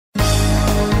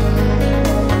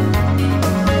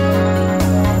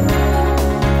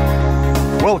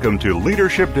Welcome to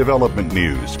Leadership Development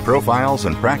News, profiles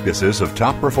and practices of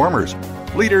top performers.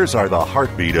 Leaders are the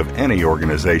heartbeat of any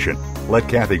organization. Let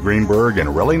Kathy Greenberg and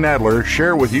Relly Nadler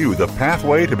share with you the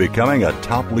pathway to becoming a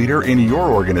top leader in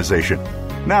your organization.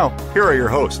 Now, here are your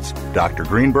hosts, Dr.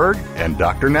 Greenberg and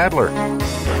Dr. Nadler.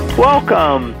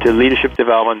 Welcome to Leadership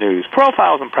Development News,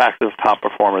 profiles and practices of top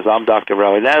performers. I'm Dr.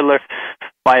 Relly Nadler.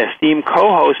 My esteemed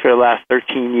co-host for the last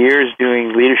 13 years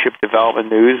doing Leadership Development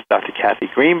News, Dr. Kathy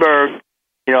Greenberg.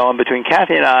 You know, and between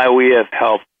Kathy and I, we have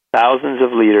helped thousands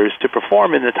of leaders to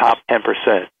perform in the top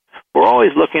 10%. We're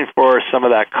always looking for some of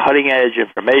that cutting-edge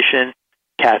information.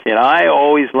 Kathy and I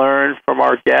always learn from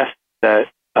our guests that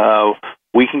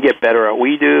we can get better at what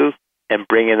we do and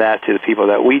bringing that to the people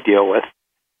that we deal with.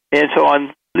 And so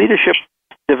on Leadership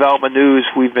Development News,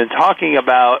 we've been talking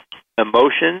about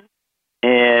emotion,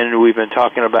 and we've been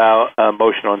talking about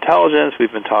emotional intelligence.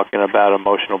 We've been talking about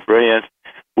emotional brilliance.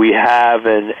 We have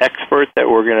an expert that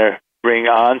we're going to bring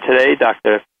on today,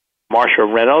 Dr. Marcia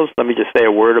Reynolds. Let me just say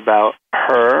a word about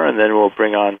her, and then we'll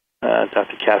bring on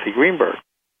Dr. Kathy Greenberg.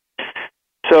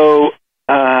 So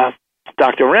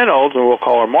Dr. Reynolds, or we'll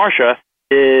call her Marcia,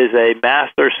 is a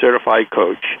master certified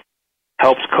coach,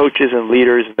 helps coaches and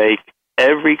leaders make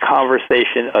every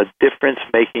conversation a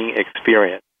difference-making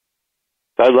experience.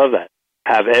 So I love that.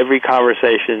 Have every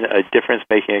conversation a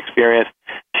difference-making experience.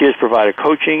 She has provided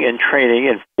coaching and training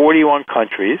in 41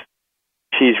 countries.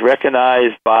 She's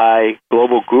recognized by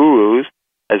global gurus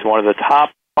as one of the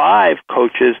top 5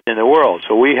 coaches in the world.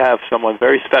 So we have someone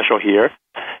very special here.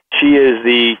 She is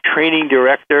the training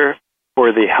director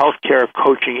for the Healthcare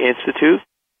Coaching Institute,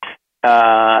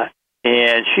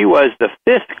 and she was the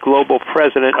 5th global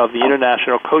president of the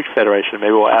International Coach Federation.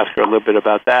 Maybe we'll ask her a little bit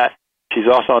about that. She's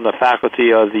also on the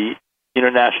faculty of the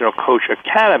International Coach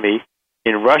Academy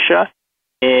in Russia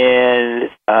and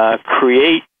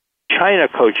create China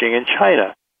coaching in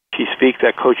China. She speaks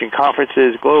at coaching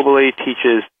conferences globally,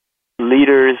 teaches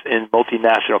leaders in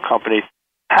multinational companies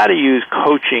how to use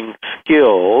coaching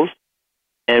skills.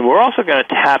 And we're also going to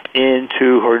tap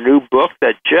into her new book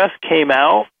that just came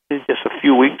out just a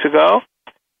few weeks ago,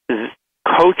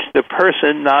 Coach the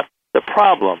Person, Not the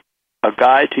Problem, a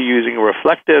guide to using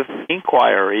reflective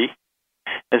inquiry.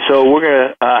 And so we're going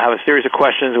to have a series of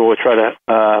questions, and we'll try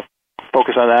to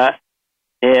focus on that.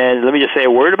 And let me just say a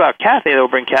word about Kathy, and we'll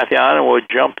bring Kathy on, and we'll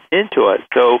jump into it.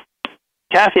 So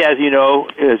Kathy, as you know,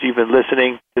 as you've been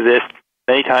listening to this,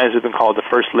 many times has been called the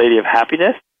First Lady of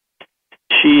Happiness.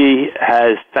 She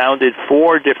has founded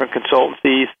 4 different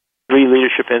consultancies, 3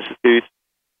 leadership institutes.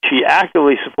 She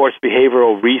actively supports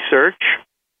behavioral research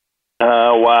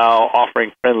while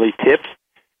offering friendly tips.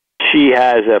 She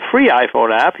has a free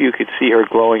iPhone app. You could see her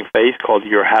glowing face called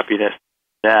Your Happiness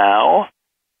Now.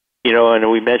 You know, and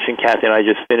we mentioned, Kathy and I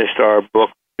just finished our book,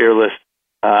 Fearless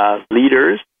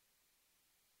Leaders.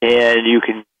 And you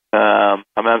can,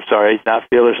 I'm sorry, not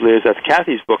Fearless Leaders. That's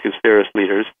Kathy's book is Fearless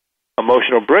Leaders.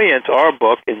 Emotional Brilliance, our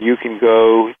book, and you can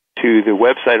go to the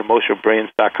website,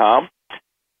 emotionalbrilliance.com.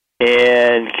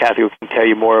 And Kathy can tell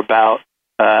you more about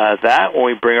that when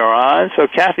we bring her on. So,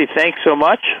 Kathy, thanks so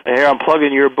much. Here I'm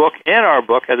plugging your book and our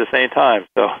book at the same time.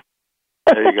 So,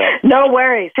 there you go. No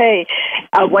worries. Hey,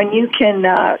 when you can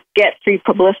get free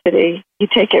publicity, you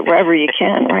take it wherever you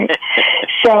can, right?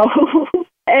 So,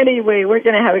 anyway, we're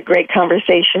going to have a great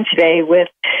conversation today with,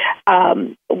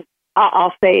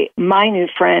 I'll say, my new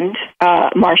friend,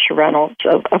 Marcia Reynolds.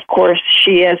 Of course,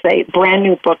 she has a brand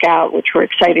new book out, which we're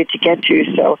excited to get to,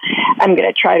 so I'm going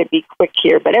to try to be quick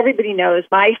here. But everybody knows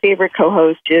my favorite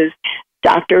co-host is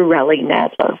Dr. Relly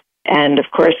Nadler. And, of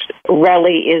course,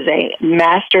 Relly is a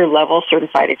master-level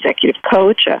certified executive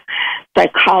coach, a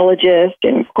psychologist,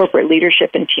 and corporate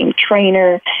leadership and team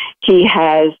trainer. He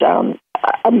has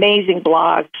amazing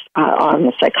blogs on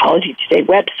the Psychology Today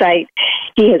website.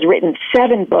 He has written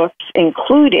 7 books,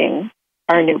 including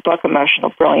our new book,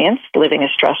 Emotional Brilliance, Living a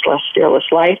Stressless, Fearless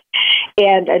Life,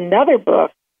 and another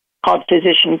book called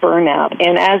Physician Burnout.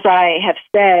 And as I have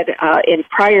said in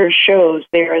prior shows,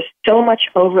 there is so much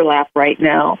overlap right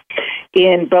now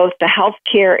in both the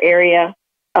healthcare area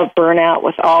of burnout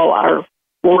with all our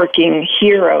working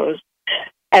heroes,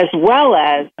 as well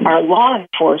as our law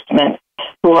enforcement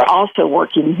who are also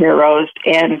working heroes.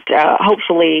 And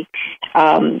hopefully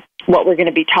what we're going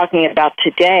to be talking about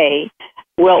today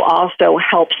will also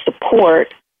help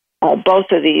support both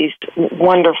of these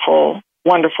wonderful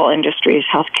industries,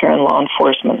 healthcare and law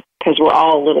enforcement, because we're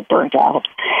all a little burnt out.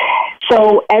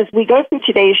 So as we go through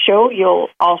today's show, you'll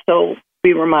also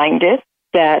be reminded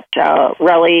that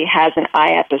Relly has an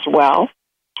iApp as well.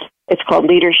 It's called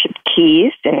Leadership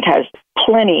Keys, and it has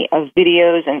plenty of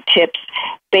videos and tips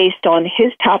based on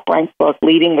his top-ranked book,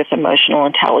 Leading with Emotional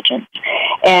Intelligence.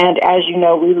 And as you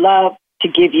know, we love to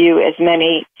give you as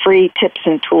many free tips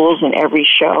and tools in every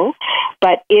show.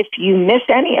 But if you miss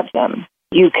any of them,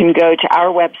 you can go to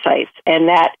our websites, and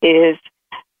that is,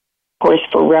 of course,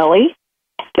 for Relly,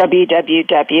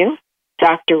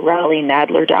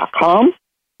 www.drrellynadler.com.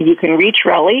 You can reach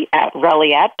Relly at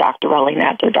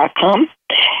drrellynadler.com.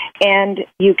 And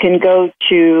you can go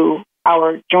to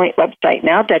our joint website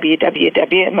now,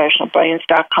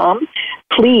 www.emotionalbrilliance.com.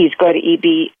 Please go to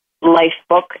EB Life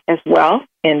Book as well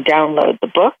and download the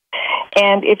book.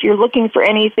 And if you're looking for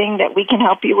anything that we can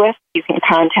help you with, you can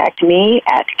contact me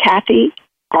at Kathy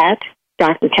at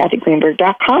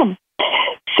drkathygreenberg.com.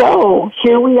 So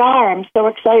here we are. I'm so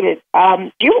excited.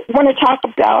 Do you want to talk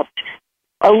about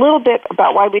a little bit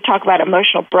about why we talk about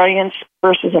emotional brilliance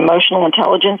versus emotional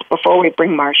intelligence before we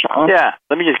bring Marcia on? Yeah,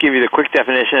 let me just give you the quick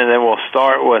definition, and then we'll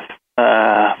start with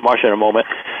Marcia in a moment.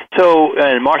 So,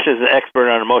 and Marcia is an expert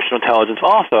on emotional intelligence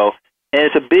also, and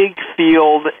it's a big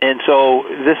field, and so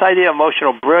this idea of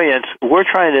emotional brilliance, we're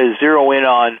trying to zero in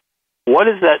on what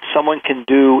is that someone can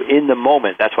do in the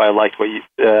moment. That's why I liked what you,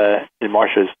 in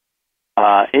Marcia's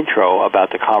intro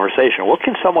about the conversation. What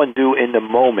can someone do in the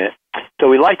moment? So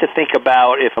we like to think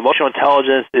about if emotional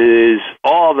intelligence is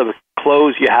all the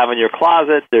clothes you have in your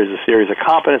closet, there's a series of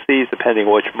competencies depending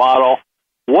on which model.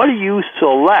 What do you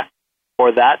select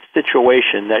for that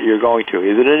situation that you're going to?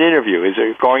 Is it an interview? Is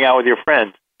it going out with your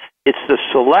friends? It's the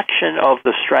selection of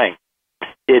the strength.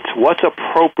 It's what's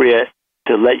appropriate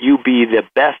to let you be the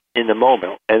best in the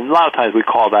moment. And a lot of times we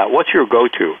call that, what's your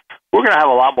go-to? We're going to have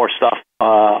a lot more stuff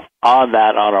on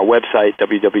that on our website,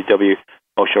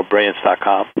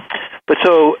 www.emotionalbrilliance.com. But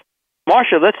so,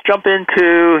 Marcia, let's jump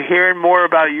into hearing more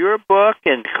about your book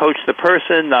and Coach the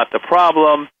Person, Not the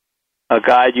Problem, a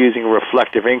guide using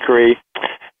reflective inquiry.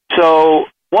 So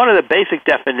one of the basic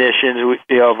definitions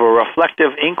of a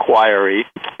reflective inquiry,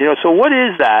 so what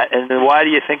is that, and then why do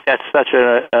you think that's such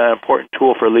an important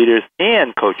tool for leaders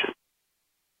and coaches?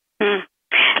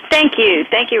 Thank you,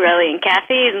 Relly and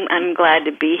Kathy. I'm glad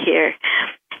to be here.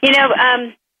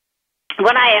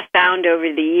 What I have found over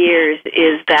the years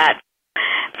is that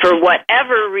for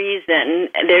whatever reason,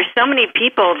 there's so many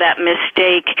people that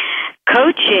mistake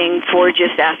coaching for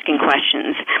just asking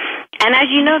questions. And as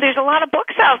you know, there's a lot of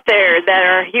books out there that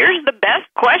are, here's the best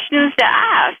questions to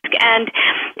ask. And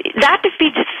that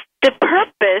defeats the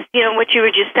purpose, what you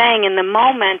were just saying in the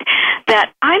moment,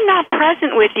 that I'm not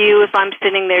present with you if I'm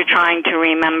sitting there trying to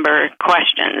remember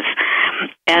questions.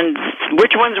 And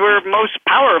which ones were most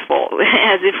powerful,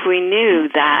 as if we knew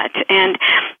that. And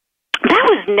that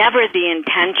was never the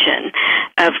intention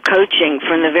of coaching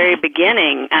from the very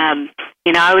beginning.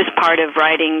 I was part of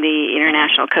writing the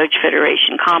International Coach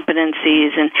Federation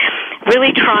competencies and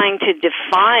really trying to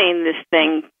define this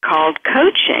thing called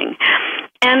coaching.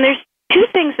 And there's two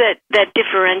things that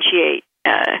differentiate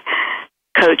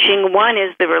coaching. One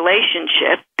is the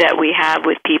relationship that we have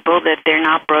with people, that they're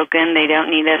not broken, they don't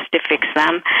need us to fix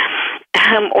them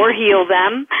or heal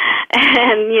them.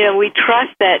 And, we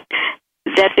trust that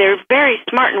they're very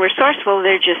smart and resourceful,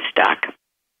 they're just stuck.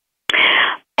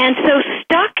 And so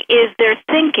stuck is their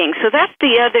thinking. So that's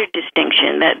the other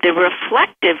distinction, that the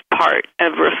reflective part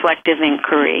of reflective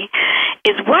inquiry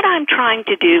is what I'm trying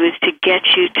to do is to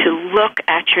get you to look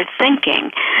at your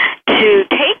thinking, to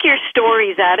take your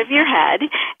stories out of your head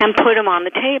and put them on the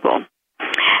table.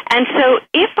 And so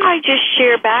if I just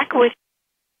share back with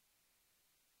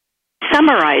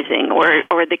summarizing or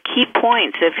the key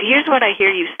points of here's what I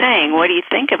hear you saying, what do you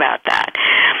think about that?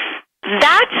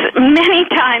 That's many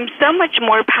times so much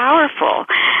more powerful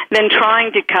than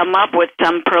trying to come up with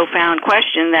some profound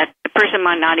question that the person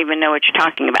might not even know what you're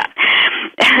talking about.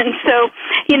 And so,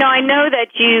 I know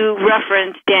that you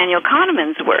reference Daniel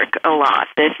Kahneman's work a lot,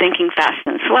 the Thinking Fast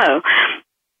and Slow,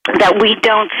 that we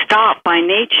don't stop by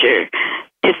nature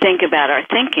to think about our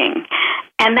thinking.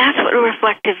 And that's what a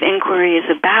reflective inquiry is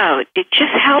about. It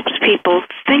just helps people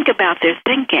think about their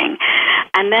thinking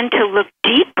and then to look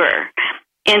deeper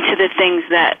into the things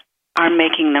that are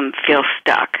making them feel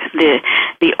stuck,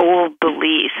 the old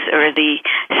beliefs or the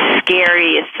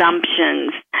scary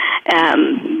assumptions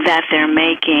that they're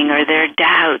making, or their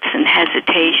doubts and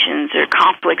hesitations or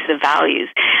conflicts of values.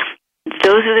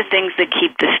 Those are the things that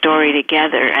keep the story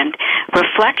together, and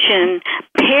reflection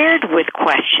paired with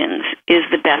questions is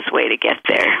the best way to get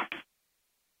there.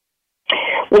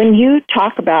 When you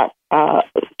talk about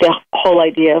the whole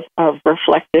idea of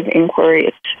reflective inquiry,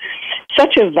 it's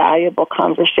such a valuable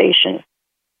conversation.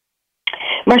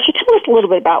 Marcia, tell us a little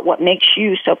bit about what makes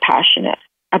you so passionate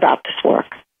about this work.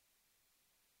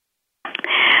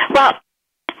 Well,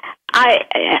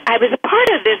 I was a part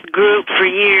of this group for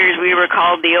years. We were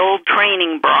called the Old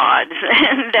Training Broads,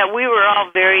 and that we were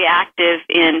all very active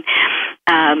in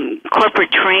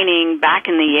corporate training back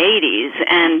in the 80s.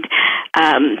 And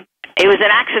it was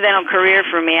an accidental career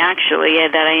for me, actually,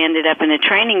 that I ended up in a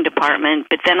training department.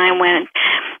 But then I went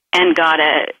and got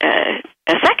a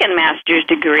second master's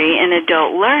degree in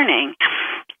adult learning.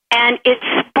 And it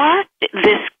sparked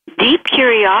this deep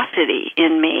curiosity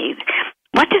in me.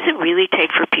 What does it really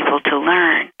take for people to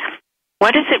learn?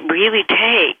 What does it really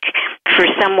take for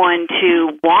someone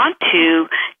to want to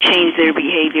change their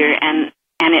behavior and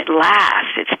it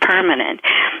lasts, it's permanent?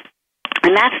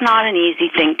 And that's not an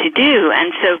easy thing to do.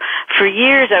 And so for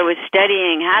years I was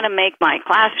studying how to make my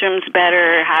classrooms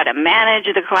better, how to manage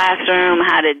the classroom,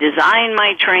 how to design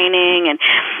my training.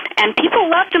 And people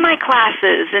loved my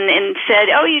classes and said,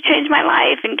 oh, you changed my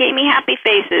life, and gave me happy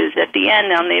faces at the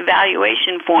end on the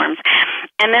evaluation forms.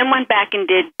 And then went back and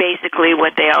did basically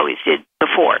what they always did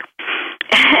before.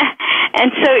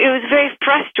 And so it was very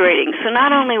frustrating. So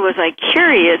not only was I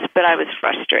curious, but I was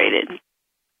frustrated.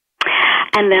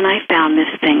 And then I found this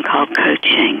thing called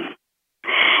coaching.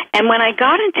 And when I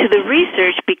got into the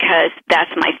research, because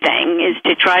that's my thing, is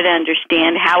to try to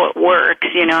understand how it works.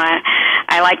 You know,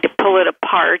 I like to pull it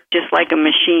apart just like a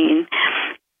machine.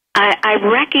 I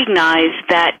recognize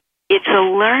that it's a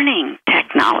learning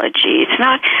technology. It's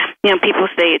not, you know, people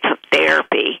say it's a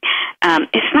therapy.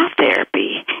 It's not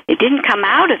therapy. It didn't come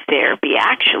out of therapy,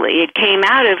 actually. It came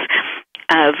out of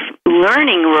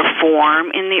learning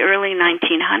reform in the early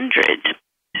 1900s,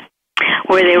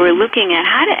 where they were looking at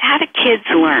how do kids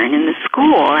learn in the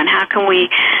school, and how can we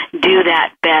do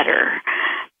that better?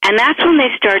 And that's when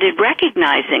they started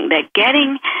recognizing that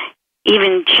getting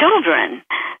even children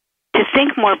to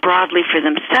think more broadly for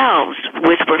themselves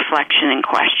with reflection and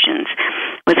questions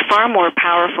was far more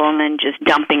powerful than just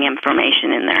dumping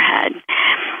information in their head.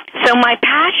 So my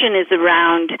passion is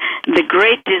around the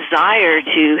great desire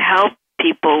to help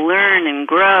people learn and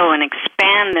grow and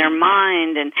expand their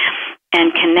mind and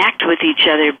connect with each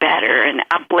other better and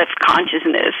uplift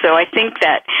consciousness. So I think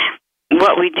that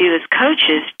what we do as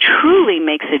coaches truly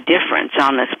makes a difference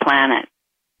on this planet.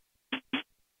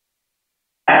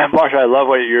 Marcia, I love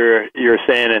what you're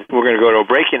saying, and we're going to go to a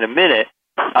break in a minute.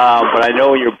 But I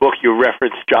know in your book you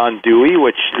referenced John Dewey,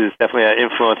 which is definitely an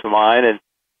influence of mine, and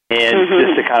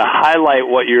just to kind of highlight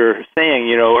what you're saying,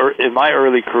 you know, in my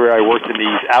early career, I worked in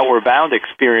these outward bound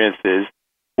experiences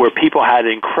where people had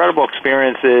incredible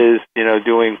experiences, you know,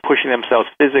 pushing themselves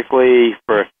physically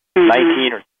for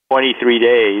 19 or 23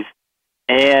 days,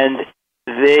 and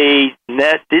they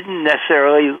didn't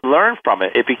necessarily learn from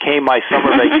it. It became my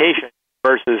summer vacation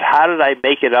versus how did I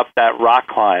make it up that rock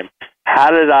climb?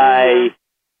 How did I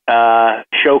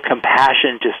show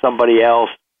compassion to somebody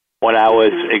else when I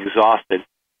was exhausted?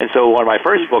 And so one of my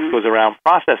first books was around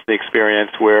process the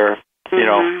experience, where, you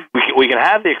know, we can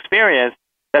have the experience.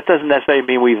 That doesn't necessarily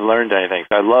mean we've learned anything.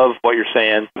 So I love what you're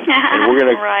saying. And we're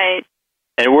going right.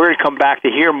 And we're going to come back to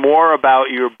hear more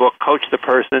about your book, Coach the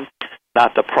Person,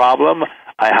 Not the Problem.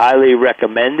 I highly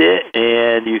recommend it,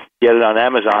 and you can get it on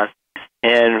Amazon.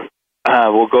 And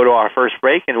we'll go to our first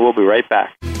break, and we'll be right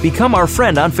back. Become our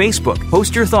friend on Facebook.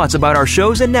 Post your thoughts about our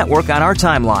shows and network on our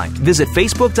timeline. Visit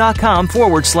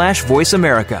Facebook.com/Voice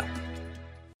America.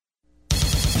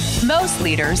 Most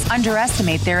leaders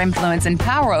underestimate their influence and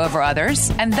power over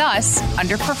others and thus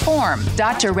underperform.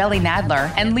 Dr. Relly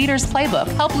Nadler and Leaders Playbook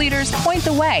help leaders point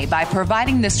the way by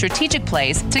providing the strategic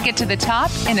plays to get to the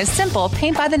top in a simple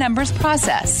paint-by-the-numbers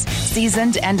process.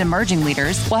 Seasoned and emerging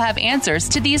leaders will have answers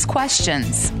to these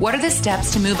questions. What are the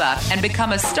steps to move up and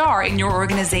become a star in your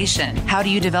organization? How do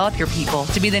you develop your people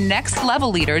to be the next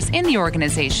level leaders in the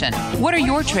organization? What are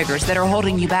your triggers that are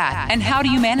holding you back, and how do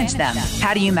you manage them?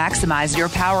 How do you maximize your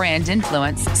power and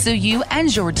influence so you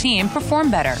and your team perform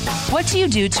better? What do you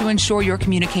do to ensure your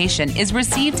communication is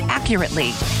received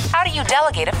accurately? How do you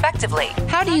delegate effectively?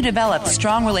 How do you develop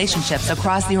strong relationships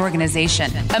across the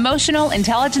organization? Emotional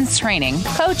intelligence training,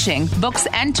 coaching, books,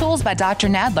 and tools by Dr.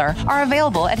 Nadler are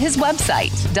available at his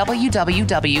website,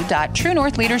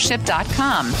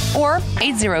 www.truenorthleadership.com or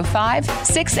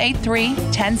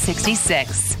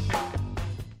 805-683-1066.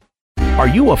 Are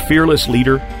you a fearless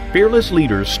leader? Fearless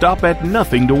leaders stop at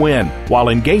nothing to win while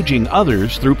engaging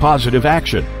others through positive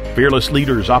action. Fearless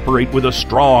leaders operate with a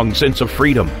strong sense of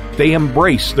freedom. They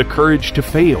embrace the courage to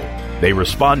fail. They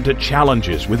respond to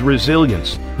challenges with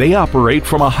resilience. They operate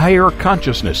from a higher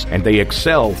consciousness, and they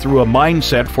excel through a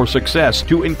mindset for success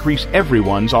to increase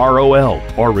everyone's ROL,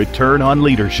 or return on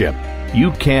leadership.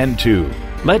 You can too.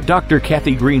 Let Dr.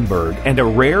 Kathy Greenberg and a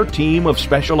rare team of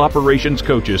special operations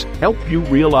coaches help you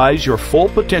realize your full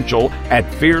potential at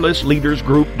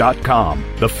fearlessleadersgroup.com.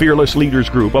 The Fearless Leaders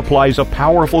Group applies a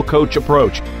powerful coach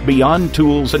approach beyond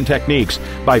tools and techniques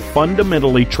by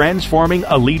fundamentally transforming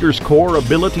a leader's core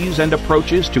abilities and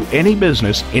approaches to any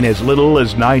business in as little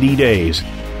as 90 days.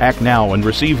 Act now and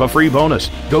receive a free bonus.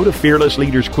 Go to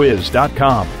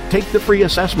fearlessleadersquiz.com. Take the free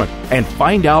assessment and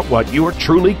find out what you are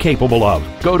truly capable of.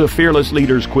 Go to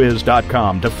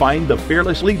fearlessleadersquiz.com to find the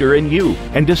fearless leader in you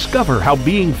and discover how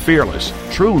being fearless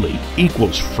truly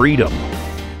equals freedom.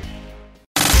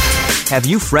 Have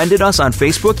you friended us on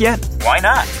Facebook yet? Why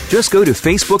not? Just go to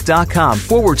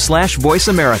facebook.com/Voice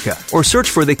America or search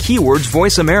for the keywords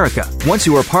Voice America. Once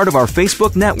you are part of our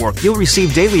Facebook network, you'll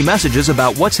receive daily messages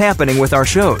about what's happening with our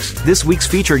shows, this week's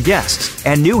featured guests,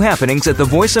 and new happenings at the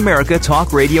Voice America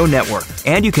Talk Radio Network.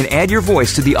 And you can add your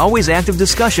voice to the always active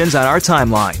discussions on our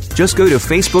timeline. Just go to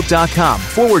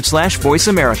facebook.com/Voice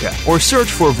America or search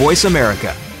for Voice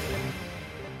America.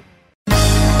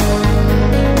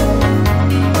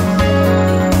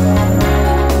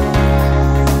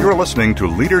 Listening to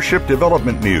Leadership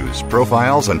Development News,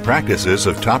 Profiles and Practices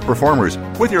of Top Performers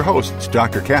with your hosts,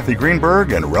 Dr. Kathy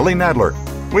Greenberg and Relly Nadler.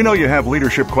 We know you have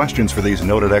leadership questions for these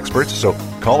noted experts, so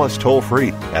call us toll-free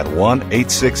at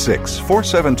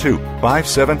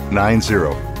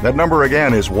 1-866-472-5790. That number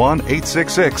again is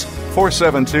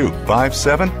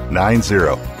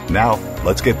 1-866-472-5790. Now,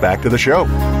 let's get back to the show.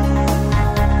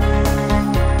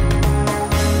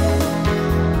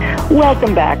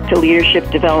 Welcome back to Leadership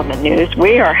Development News.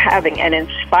 We are having an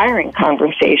inspiring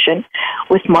conversation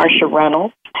with Marcia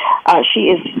Reynolds. She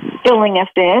is filling us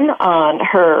in on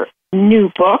her new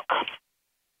book.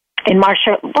 And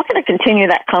Marcia, we're going to continue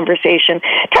that conversation.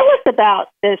 Tell us about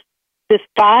this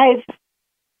 5,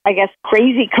 I guess,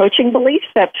 crazy coaching beliefs.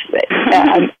 That's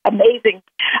amazing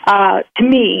to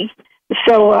me.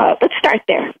 So let's start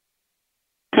there.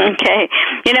 Okay.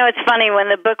 You know, it's funny, when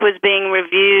the book was being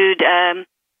reviewed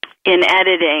in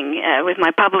editing with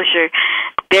my publisher,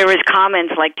 there was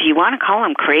comments like, do you want to call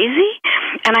them crazy?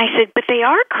 And I said, but they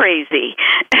are crazy.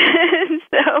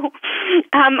 So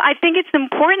I think it's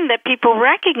important that people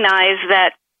recognize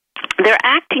that they're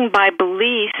acting by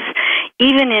beliefs,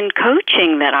 even in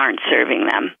coaching, that aren't serving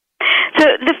them.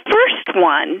 So the first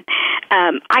one,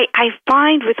 I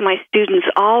find with my students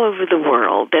all over the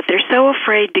world that they're so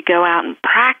afraid to go out and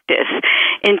practice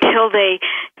until they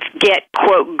get,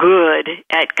 quote, good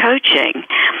at coaching.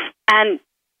 And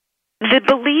the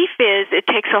belief is it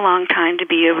takes a long time to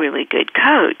be a really good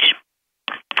coach.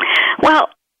 Well,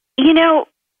 you know,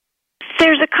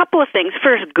 there's a couple of things.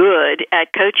 First, good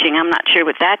at coaching. I'm not sure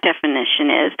what that definition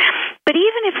is. But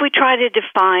even if we try to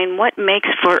define what makes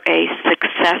for a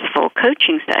successful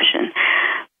coaching session,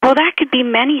 well, that could be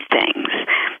many things.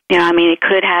 You know, I mean, it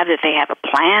could have that they have a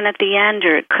plan at the end,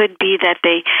 or it could be that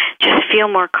they just feel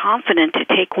more confident to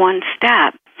take one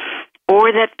step,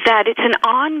 or that it's an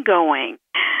ongoing.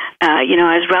 You know,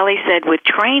 as Relly said, with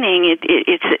training,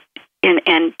 it's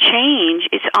and change,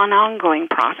 it's an ongoing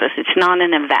process. It's not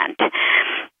an event.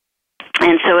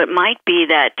 And so it might be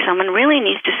that someone really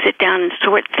needs to sit down and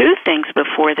sort through things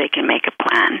before they can make a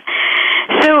plan.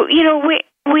 So, you know, we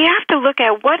have to look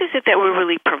at what is it that we're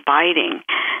really providing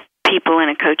people in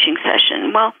a coaching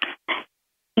session. Well,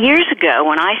 years ago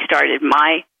when I started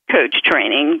my coach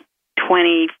training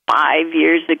 25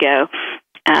 years ago,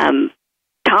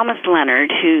 Thomas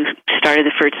Leonard, who started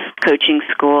the first coaching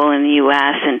school in the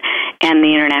U.S. and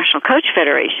the International Coach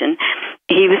Federation,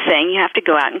 he was saying you have to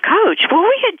go out and coach. Well,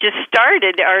 we had just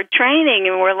started our training,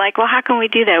 and we're like, well, how can we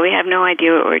do that? We have no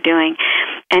idea what we're doing.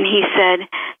 And he said,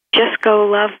 just go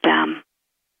love them.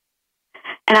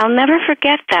 And I'll never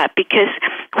forget that, because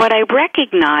what I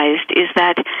recognized is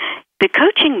that the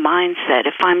coaching mindset,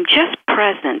 if I'm just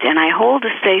present and I hold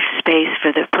a safe space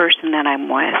for the person that I'm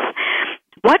with,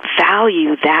 what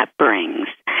value that brings.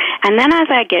 And then as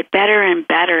I get better and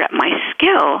better at my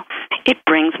skill, it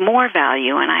brings more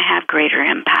value and I have greater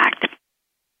impact.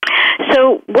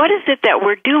 So what is it that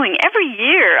we're doing? Every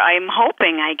year I'm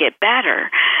hoping I get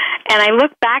better. And I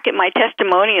look back at my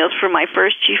testimonials for my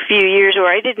first few years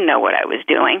where I didn't know what I was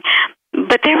doing.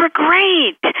 But they were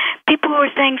great. People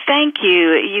were saying, thank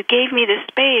you. You gave me the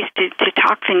space to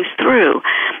talk things through,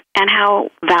 and how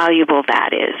valuable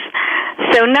that is.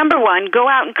 So number one, go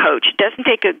out and coach. It doesn't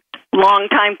take a long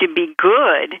time to be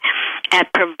good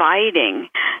at providing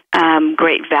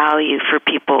great value for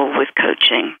people with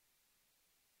coaching.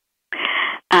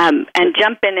 And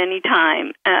jump in any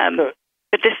time. But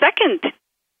the second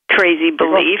crazy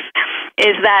belief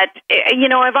is that,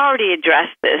 I've already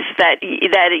addressed this, that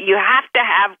you have to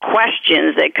have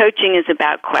questions, that coaching is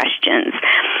about questions.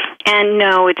 And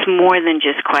no, it's more than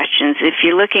just questions. If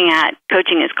you're looking at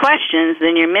coaching as questions,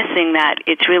 then you're missing that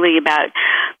it's really about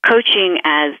coaching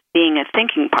as being a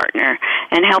thinking partner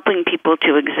and helping people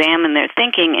to examine their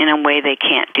thinking in a way they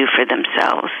can't do for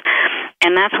themselves.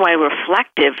 And that's why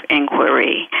reflective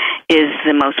inquiry is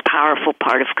the most powerful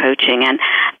part of coaching.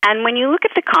 And when you look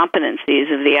at the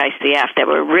competencies of the ICF that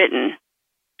were written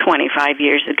 25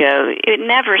 years ago, it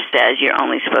never says you're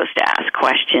only supposed to ask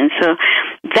questions. So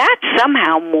that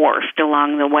somehow morphed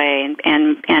along the way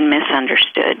and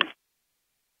misunderstood.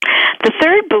 The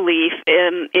third belief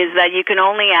is that you can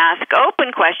only ask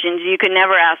open questions. You can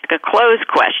never ask a closed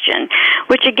question,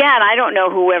 which, again, I don't know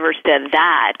whoever said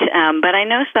that, but I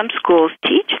know some schools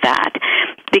teach that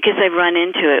because I've run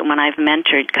into it when I've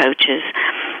mentored coaches.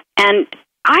 And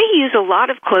I use a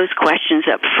lot of closed questions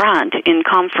up front in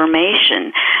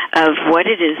confirmation of what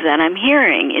it is that I'm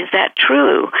hearing. Is that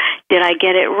true? Did I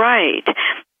get it right?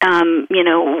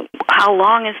 How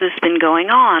long has this been going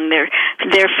on?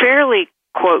 They're fairly,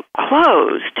 quote,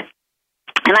 closed.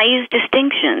 And I use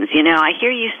distinctions. I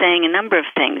hear you saying a number of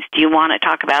things. Do you want to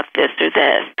talk about this or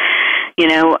this?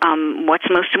 What's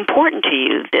most important to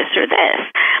you, this or this?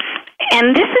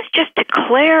 And this is just to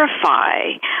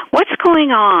clarify what's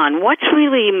going on, what's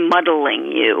really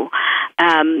muddling you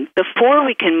before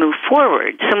we can move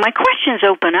forward. So my questions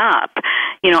open up,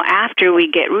 after we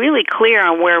get really clear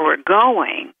on where we're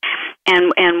going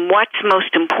and what's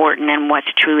most important and what's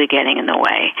truly getting in the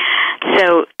way.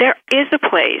 So there is a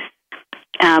place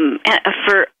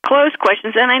for closed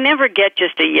questions, and I never get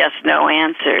just a yes-no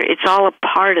answer. It's all a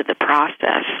part of the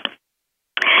process.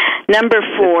 Number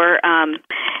 4,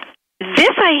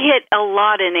 this I hit a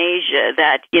lot in Asia,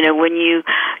 that, when you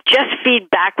just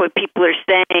feed back what people are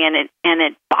saying and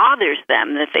it bothers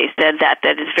them that they said that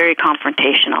is very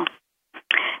confrontational.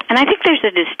 And I think there's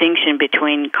a distinction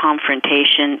between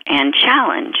confrontation and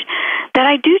challenge, that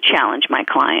I do challenge my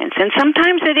clients, and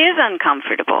sometimes it is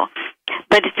uncomfortable,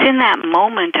 but it's in that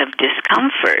moment of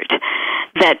discomfort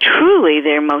that truly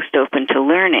they're most open to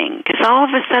learning, because all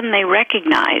of a sudden they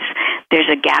recognize there's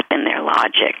a gap in their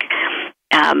logic.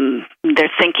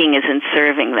 Their thinking isn't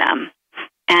serving them.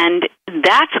 And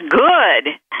that's good,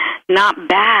 not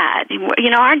bad.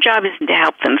 Our job isn't to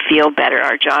help them feel better.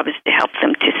 Our job is to help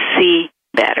them to see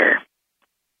better.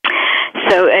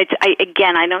 So,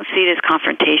 I don't see it as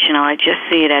confrontational. I just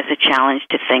see it as a challenge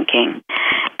to thinking.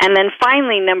 And then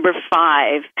finally, number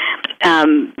 5,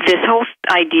 this whole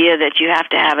idea that you have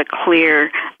to have a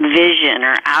clear vision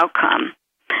or outcome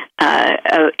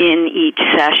in each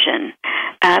session.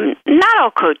 Not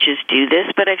all coaches do this,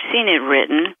 but I've seen it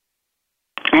written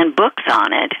and books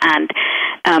on it. And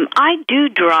I do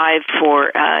drive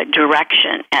for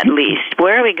direction, at least.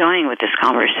 Where are we going with this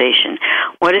conversation?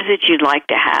 What is it you'd like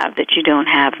to have that you don't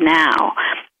have now?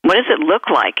 What does it look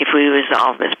like if we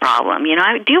resolve this problem?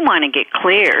 I do want to get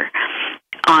clear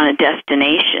on a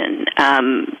destination,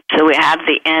 so we have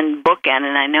the end bookend,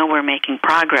 and I know we're making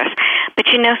progress. But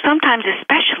sometimes,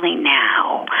 especially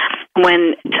now,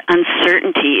 when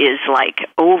uncertainty is like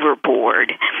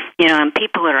overboard, and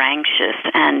people are anxious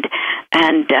and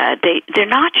they're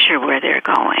not sure where they're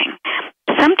going.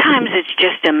 Sometimes it's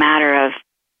just a matter of,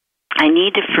 I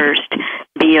need to first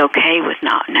be okay with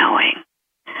not knowing.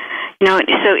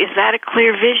 So is that a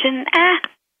clear vision?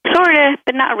 Sort of,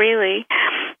 but not really.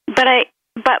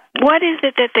 But what is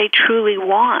it that they truly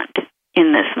want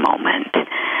in this moment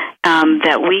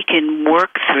that we can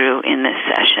work through in this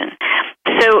session?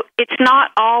 So it's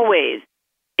not always,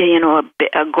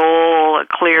 a goal, a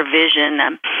clear vision.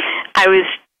 I was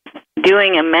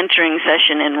doing a mentoring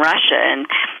session in Russia, and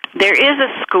there is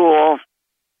a school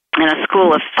and a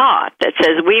school of thought that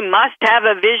says we must have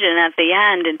a vision at the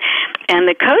end, and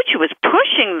the coach was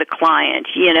pushing the client,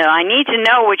 I need to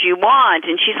know what you want,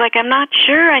 and she's like, I'm not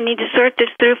sure, I need to sort this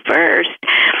through first.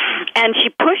 And she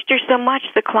pushed her so much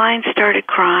the client started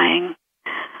crying.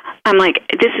 I'm like,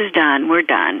 this is done, we're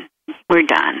done.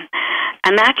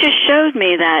 And that just showed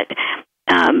me that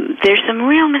there's some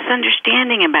real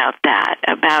misunderstanding about that,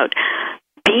 about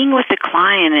being with the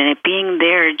client and it being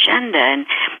their agenda.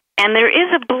 And there is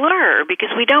a blur, because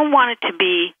we don't want it to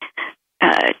be,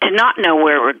 to not know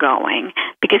where we're going,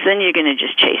 because then you're going to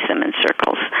just chase them in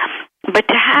circles. But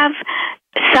to have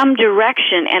some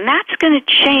direction, and that's going to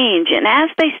change. And as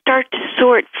they start to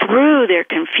sort through their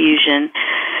confusion,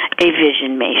 a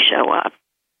vision may show up.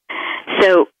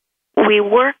 So we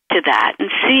work to that and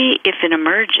see if it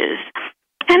emerges.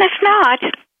 And if not,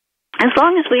 as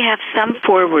long as we have some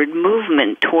forward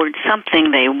movement towards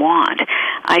something they want,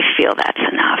 I feel that's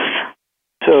enough.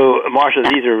 So, Marcia,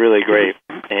 these are really great.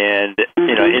 And,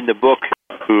 you know, in the book,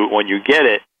 when you get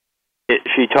it,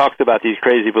 she talks about these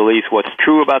crazy beliefs, what's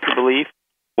true about the belief,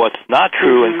 what's not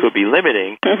true and could be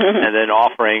limiting, and then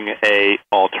offering a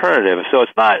alternative. So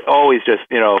it's not always just,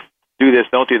 you know, do this,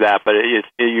 don't do that, but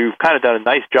you've kind of done a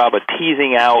nice job of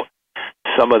teasing out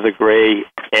some of the gray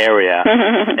area.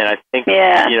 And I think,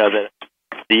 you know,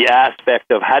 the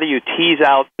aspect of how do you tease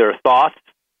out their thoughts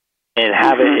and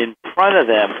have it in front of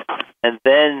them, and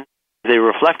then the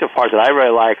reflective part that I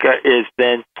really like is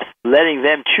then letting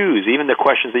them choose. Even the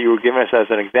questions that you were giving us as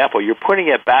an example, you're putting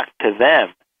it back to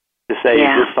them to say,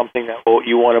 is this something that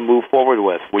you want to move forward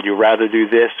with? Would you rather do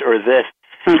this or this?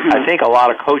 I think a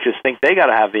lot of coaches think they got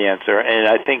to have the answer, and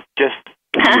I think just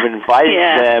you've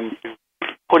invited them to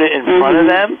put it in front of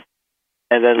them,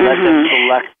 and then let them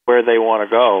select where they want to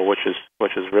go, which is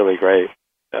really great.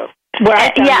 So.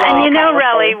 And you know,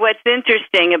 Relly, what's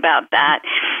interesting about that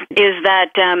is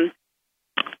that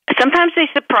sometimes they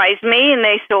surprise me and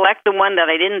they select the one that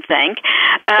I didn't think.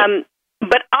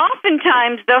 But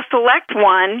oftentimes they'll select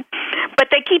one, but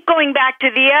they keep going back to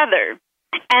the other.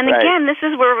 And again, this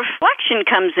is where reflection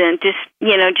comes in,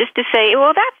 just to say,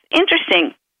 well, that's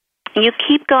interesting. You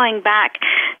keep going back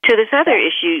to this other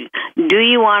issue. Do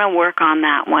you want to work on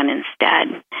that one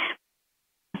instead?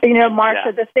 You know,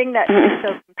 Marcia, the thing that is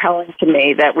so compelling to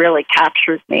me, that really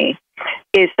captures me,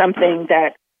 is something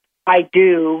that I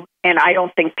do, and I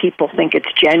don't think people think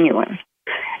it's genuine.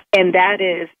 And that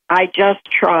is, I just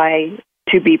try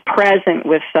to be present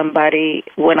with somebody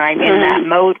when I'm in that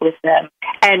mode with them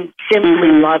and simply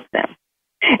love them.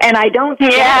 And I don't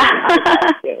say I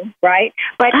love you, right?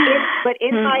 But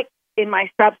in my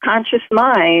subconscious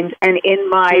mind and in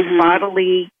my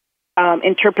bodily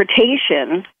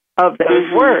interpretation of those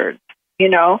words, you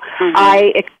know,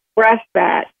 I express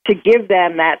that to give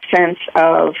them that sense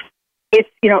of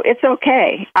it's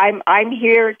okay. I'm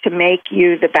here to make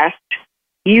you the best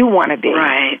you want to be.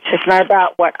 Right. It's not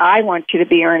about what I want you to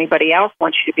be or anybody else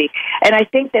wants you to be. And I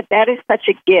think that is such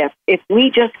a gift. If we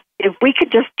could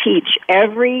just teach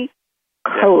every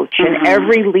coach and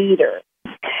every leader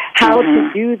how to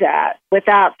do that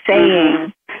without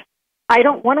saying, I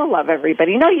don't want to love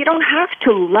everybody. No, you don't have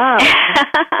to love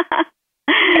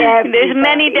everybody. There's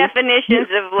many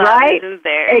definitions of love, right? Isn't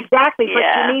there? Exactly. But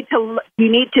you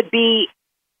need to be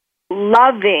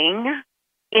loving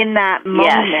in that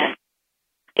moment.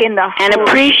 In the and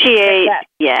appreciate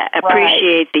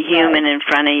the human in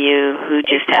front of you who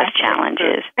just has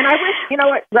challenges. And I wish, you know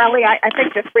what, Relly, I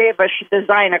think the three of us should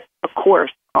design a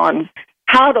course on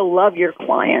how to love your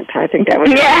client. I think that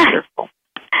would be wonderful.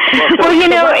 Well, you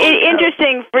know,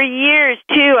 interesting. For years,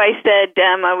 too, I said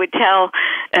I would tell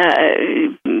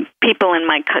people in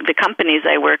the companies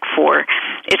I work for,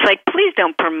 it's like, please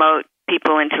don't promote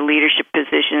people into leadership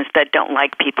positions that don't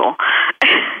like people.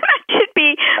 That should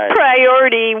be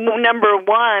priority number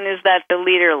one, is that the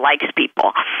leader likes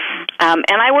people. And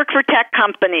I worked for tech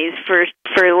companies for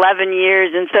 11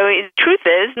 years, and so the truth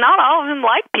is, not all of them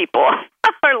like people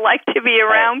or like to be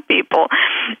around people,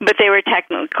 but they were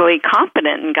technically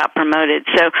competent and got promoted.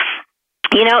 So,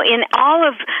 you know, in all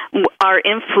of our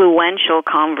influential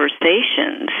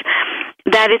conversations,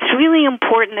 that it's really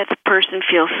important that the person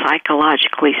feels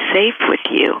psychologically safe with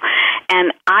you.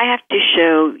 And I have to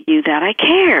show you that I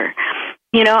care.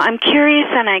 You know, I'm curious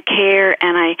and I care,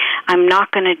 and I'm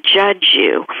not going to judge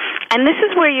you. And this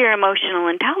is where your emotional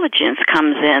intelligence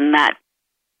comes in, that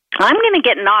I'm going to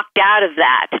get knocked out of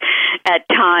that at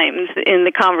times in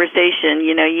the conversation.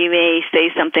 You know, you may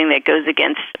say something that goes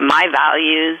against my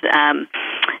values,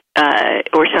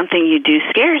 or something you do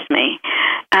scares me,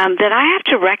 that I have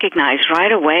to recognize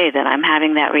right away that I'm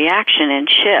having that reaction and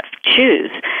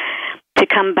choose to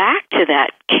come back to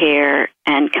that care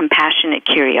and compassionate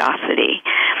curiosity,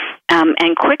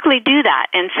 and quickly do that.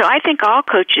 And so I think all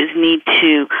coaches need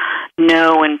to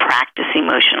know and practice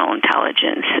emotional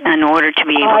intelligence in order to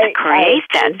be able to create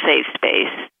that safe space.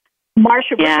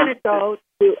 Marcia, we're going to go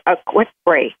to a quick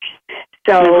break.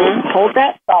 So hold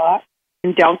that thought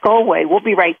and don't go away. We'll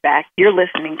be right back. You're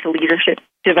listening to Leadership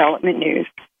Development News.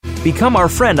 Become our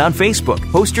friend on Facebook.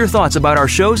 Post your thoughts about our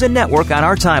shows and network on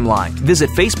our timeline.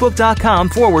 Visit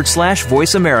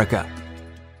Facebook.com/Voice America.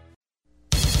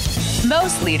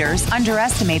 Most leaders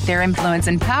underestimate their influence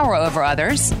and power over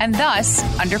others and thus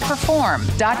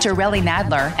underperform. Dr. Relly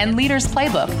Nadler and Leaders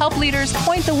Playbook help leaders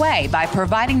point the way by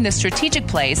providing the strategic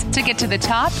plays to get to the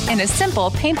top in a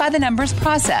simple paint-by-the-numbers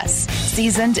process.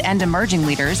 Seasoned and emerging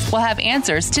leaders will have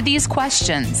answers to these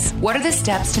questions. What are the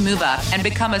steps to move up and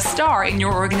become a star in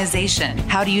your organization?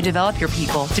 How do you develop your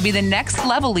people to be the next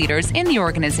level leaders in the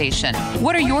organization?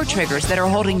 What are your triggers that are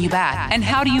holding you back, and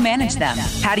how do you manage them?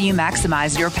 How do you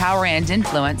maximize your power and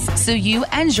influence so you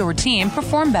and your team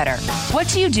perform better? What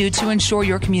do you do to ensure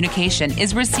your communication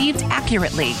is received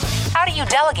accurately? How do you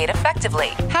delegate effectively?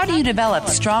 How do you develop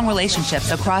strong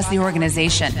relationships across the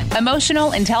organization?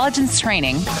 Emotional intelligence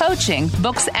training, coaching,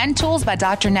 books, and tools by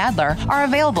Dr. Nadler are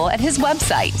available at his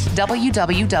website,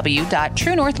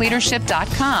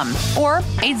 www.truenorthleadership.com or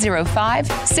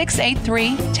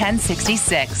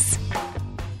 805-683-1066.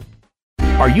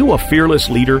 Are you a fearless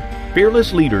leader?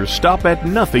 Fearless leaders stop at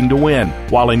nothing to win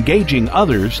while engaging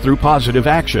others through positive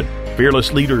action.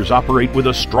 Fearless leaders operate with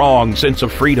a strong sense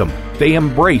of freedom. They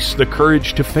embrace the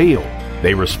courage to fail.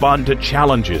 They respond to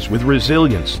challenges with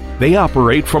resilience. They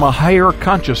operate from a higher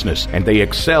consciousness, and they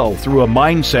excel through a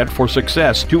mindset for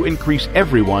success to increase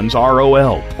everyone's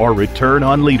ROL, or return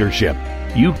on leadership.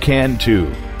 You can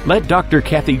too. Let Dr.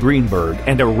 Kathy Greenberg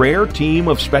and a rare team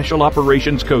of special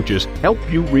operations coaches help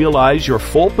you realize your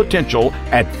full potential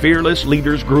at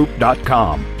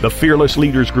fearlessleadersgroup.com. The Fearless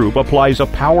Leaders Group applies a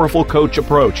powerful coach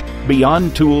approach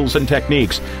beyond tools and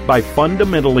techniques by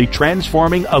fundamentally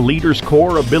transforming a leader's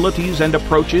core abilities and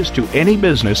approaches to any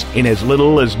business in as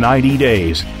little as 90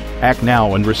 days. Act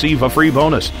now and receive a free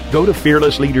bonus. Go to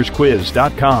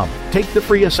fearlessleadersquiz.com. Take the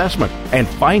free assessment and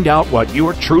find out what you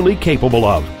are truly capable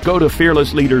of. Go to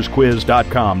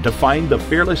fearlessleadersquiz.com to find the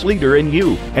fearless leader in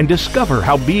you and discover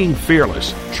how being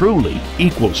fearless truly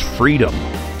equals freedom.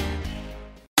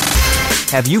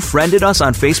 Have you friended us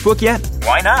on Facebook yet?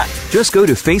 Why not? Just go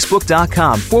to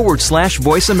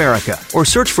facebook.com/Voice America or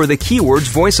search for the keywords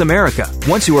Voice America.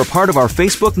 Once you are part of our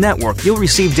Facebook network, you'll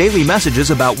receive daily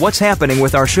messages about what's happening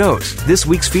with our shows, this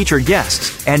week's featured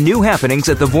guests, and new happenings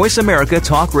at the Voice America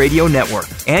Talk Radio Network.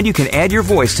 And you can add your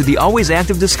voice to the always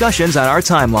active discussions on our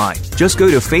timeline. Just go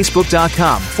to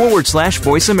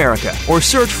facebook.com/Voice America or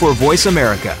search for Voice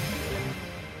America.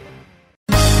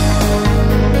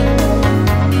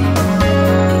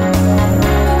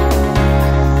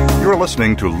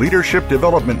 Listening to Leadership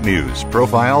Development News,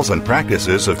 Profiles and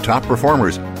Practices of Top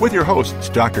Performers with your hosts,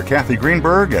 Dr. Kathy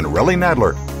Greenberg and Relly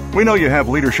Nadler. We know you have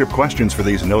leadership questions for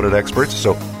these noted experts,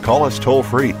 so call us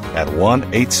toll-free at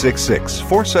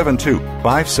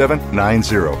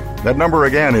 1-866-472-5790. That number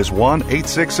again is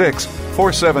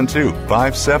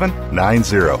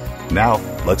 1-866-472-5790. Now,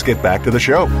 let's get back to the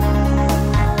show.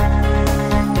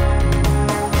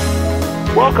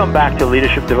 Welcome back to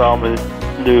Leadership Development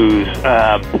News.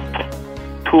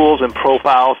 Tools and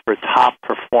profiles for top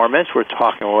performance. We're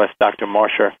talking with Dr.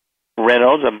 Marcia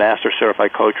Reynolds, a master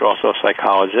certified coach, also a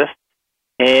psychologist.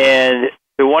 And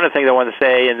the one of the things I want to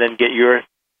say, and then get your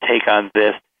take on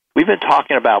this, we've been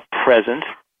talking about presence,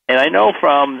 and I know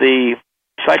from the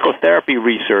psychotherapy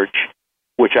research,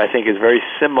 which I think is very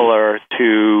similar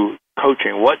to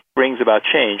coaching, what brings about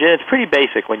change. And it's pretty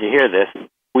basic when you hear this.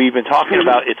 We've been talking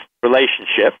about its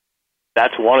relationship.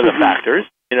 That's one of the factors.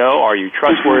 You know, are you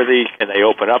trustworthy? Can they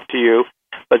open up to you?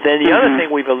 But then the other thing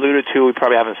we've alluded to, we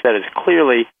probably haven't said as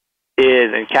clearly,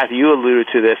 is, and Kathy, you alluded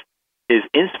to this, is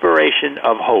inspiration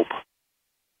of hope.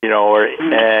 You know, or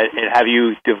and have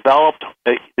you developed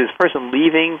this person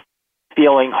leaving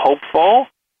feeling hopeful,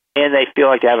 and they feel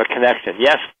like they have a connection?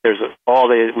 Yes, there's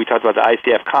we talked about the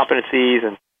ICF competencies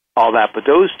and all that, but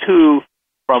those two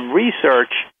from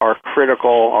research are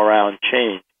critical around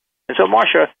change. And so,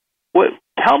 Marcia,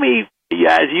 tell me,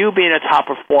 as you being a top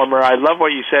performer, I love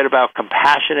what you said about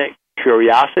compassionate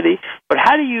curiosity, but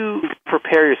how do you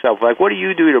prepare yourself? Like, what do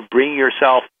you do to bring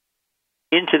yourself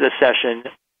into the session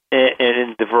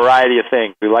in the variety of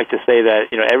things? We like to say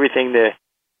that, you know, everything the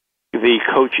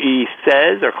coachee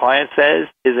says or client says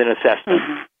is an assessment.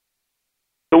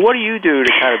 So what do you do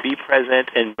to kind of be present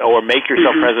or make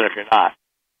yourself present if you're not?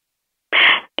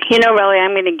 You know, Relly,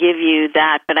 I'm going to give you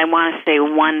that, but I want to say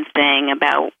one thing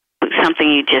about something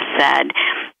you just said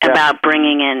about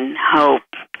bringing in hope.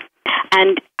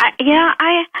 And I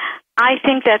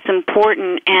think that's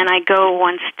important, and I go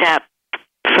one step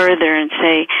further and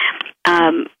say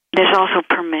there's also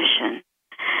permission.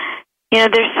 You know,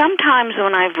 there's sometimes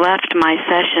when I've left my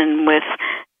session with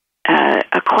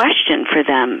a question for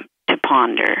them to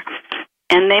ponder,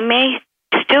 and they may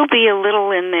still be a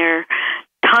little in their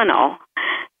tunnel,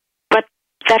 but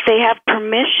that they have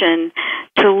permission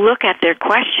to look at their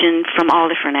question from all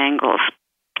different angles.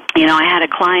 You know, I had a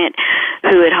client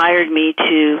who had hired me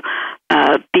to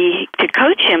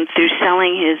coach him through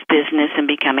selling his business and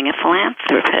becoming a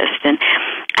philanthropist. And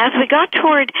as we got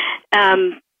toward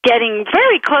getting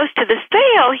very close to the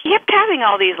sale, he kept having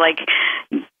all these like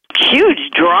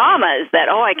huge dramas that,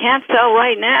 I can't sell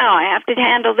right now. I have to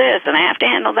handle this and I have to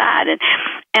handle that.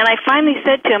 And I finally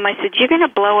said to him, I said, you're going to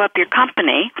blow up your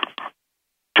company.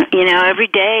 You know, every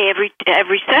day,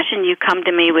 every session, you come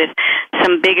to me with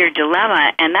some bigger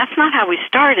dilemma, and that's not how we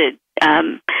started.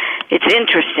 It's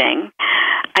interesting.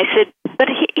 I said, but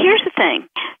here's the thing.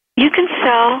 You can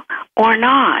sell or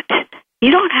not.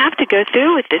 You don't have to go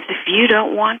through with this if you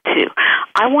don't want to.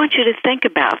 I want you to think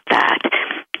about that.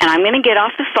 And I'm going to get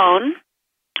off the phone,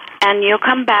 and you'll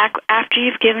come back after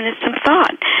you've given it some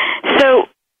thought. So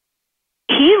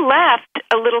he left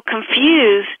a little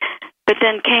confused, but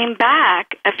then came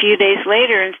back a few days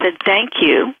later and said, thank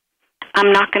you.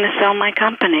 I'm not going to sell my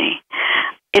company.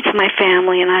 It's my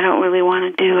family, and I don't really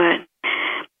want to do it.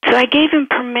 So I gave him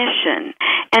permission,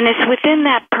 and it's within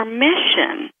that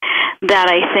permission that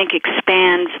I think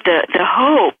expands the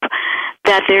hope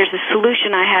that there's a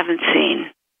solution I haven't seen.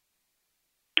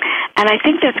 And I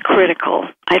think that's critical.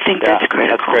 That's critical.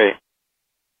 That's great.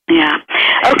 Yeah.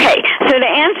 Okay, so to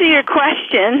answer your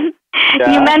question,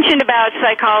 you mentioned about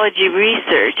psychology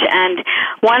research, and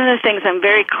one of the things I'm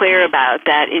very clear about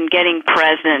that in getting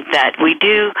present, that we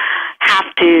do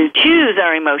have to choose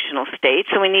our emotional state,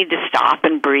 so we need to stop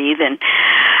and breathe and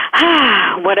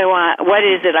what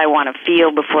is it I want to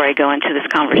feel before I go into this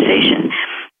conversation.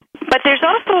 But there's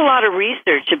also a lot of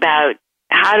research about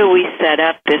how do we set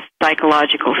up this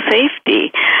psychological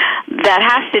safety that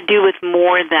has to do with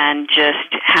more than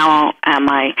just how am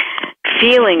I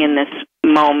feeling in this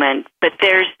moment, but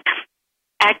there's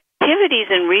activities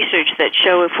and research that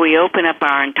show if we open up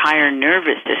our entire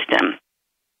nervous system,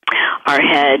 our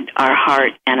head, our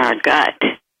heart, and our gut,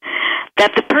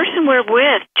 that the person we're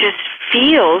with just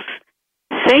feels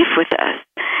safe with us.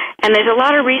 And there's a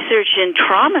lot of research in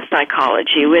trauma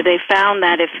psychology where they found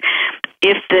that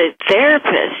if the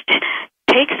therapist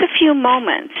takes a few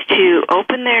moments to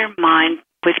open their mind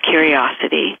with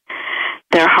curiosity,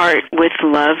 their heart with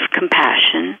love,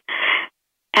 compassion,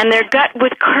 and their gut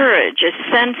with courage, a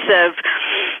sense of,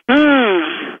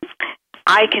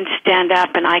 I can stand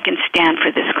up and I can stand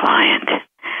for this client.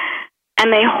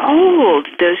 And they hold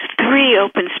those three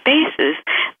open spaces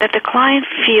that the client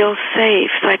feels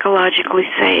safe, psychologically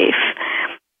safe,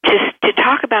 to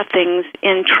talk about things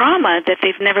in trauma that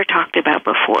they've never talked about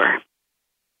before.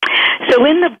 So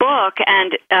in the book,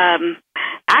 and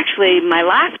actually my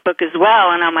last book as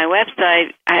well, and on my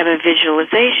website, I have a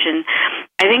visualization.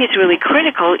 I think it's really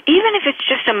critical, even if it's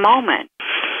just a moment,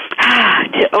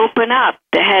 to open up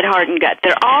the head, heart, and gut.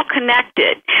 They're all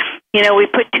connected. You know, we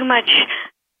put too much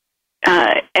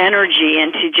energy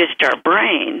into just our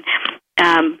brain,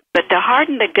 but the heart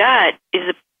and the gut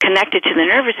is connected to the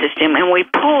nervous system, and we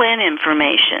pull in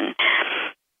information,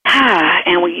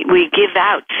 and we give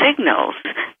out signals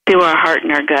through our heart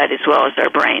and our gut as well as our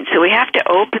brain. So we have to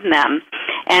open them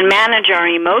and manage our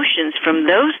emotions from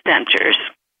those centers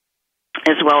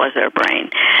as well as our brain.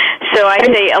 So I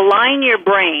say align your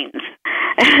brains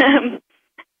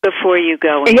before you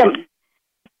go in.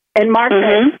 And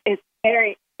Marcia,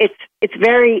 it's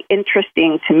very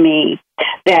interesting to me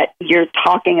that you're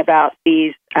talking about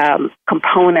these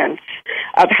components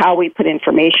of how we put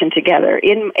information together.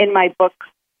 In my book,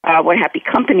 What Happy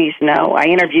Companies Know, I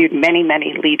interviewed many,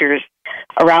 many leaders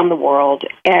around the world,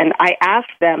 and I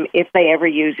asked them if they ever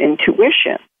use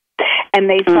intuition. And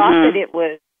they thought that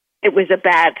it was a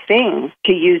bad thing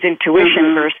to use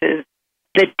intuition versus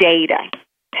the data.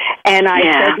 And I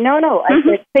said, no. I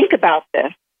said, think about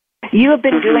this. You have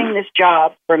been doing this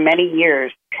job for many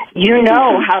years. You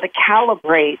know how to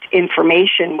calibrate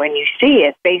information when you see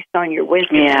it based on your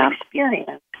wisdom and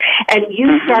experience. And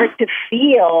you start to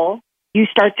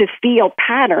feel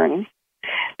patterns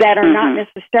that are not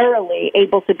necessarily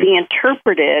able to be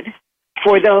interpreted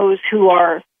for those who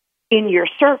are in your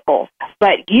circle.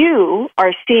 But you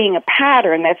are seeing a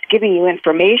pattern that's giving you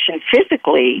information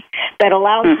physically that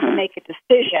allows you to make a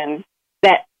decision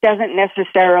that doesn't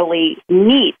necessarily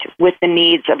meet with the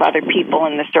needs of other people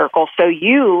in the circle. So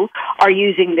you are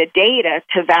using the data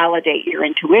to validate your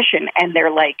intuition, and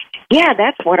they're like, yeah,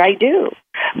 that's what I do.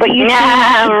 But you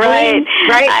right.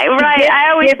 I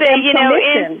always say, you know,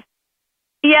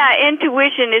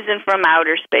 intuition isn't from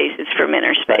outer space, it's from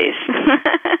inner space.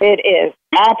 It is,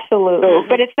 absolutely.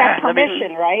 But it's that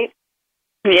permission, right?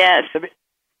 Yes.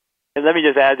 And let me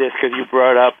just add this, because you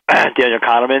brought up Daniel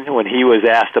Kahneman when he was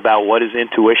asked about what is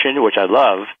intuition, which I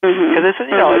love, because it's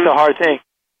it's a hard thing.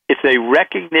 It's a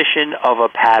recognition of a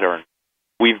pattern.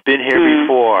 We've been here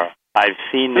before. I've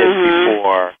seen this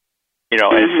before.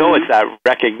 And so it's that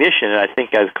recognition, and I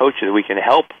think as coaches we can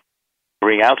help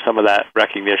bring out some of that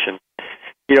recognition.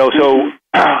 So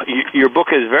your book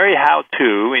is very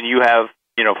how-to, and you have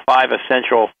 5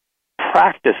 essential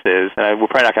practices, and we're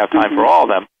probably not going to have time for all of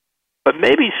them. But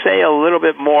maybe say a little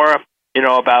bit more,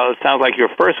 about, it sounds like your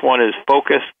first one is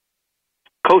focus,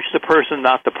 coach the person,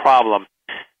 not the problem.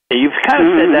 And you've kind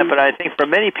of said that, but I think for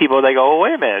many people, they go, oh,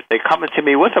 wait a minute, they're coming to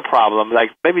me with a problem.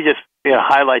 Like, maybe just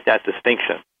highlight that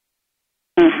distinction.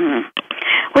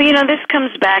 Well, this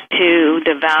comes back to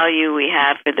the value we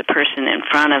have for the person in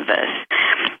front of us,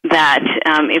 that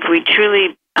if we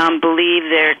truly believe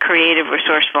they're creative,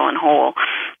 resourceful, and whole.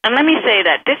 And let me say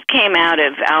that this came out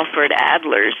of Alfred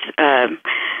Adler's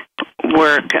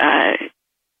work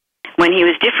when he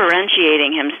was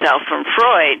differentiating himself from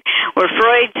Freud, where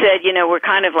Freud said, we're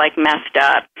kind of like messed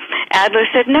up. Adler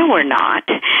said, no, we're not.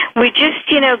 We just,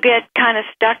 get kind of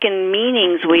stuck in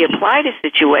meanings we apply to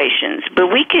situations, but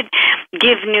we could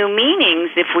give new meanings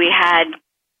if we had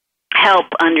help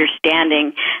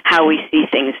understanding how we see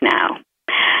things now.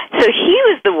 So he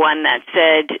was the one that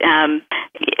said,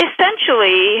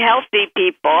 essentially, healthy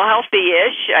people,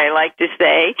 healthy-ish, I like to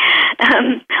say,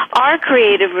 are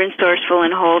creative, resourceful,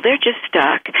 and whole. They're just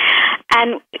stuck.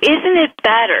 And isn't it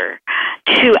better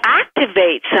to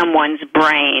activate someone's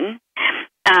brain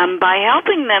by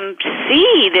helping them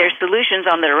see their solutions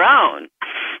on their own?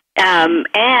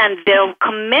 And they'll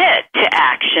commit to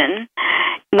action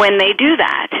when they do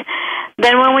that.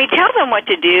 Then when we tell them what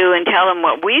to do and tell them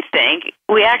what we think,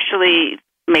 we actually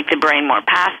make the brain more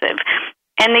passive.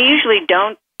 And they usually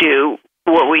don't do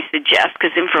what we suggest,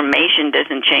 because information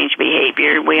doesn't change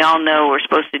behavior. We all know we're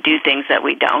supposed to do things that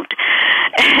we don't.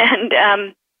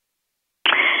 And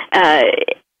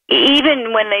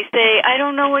even when they say, I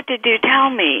don't know what to do, tell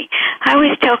me. I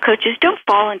always tell coaches, don't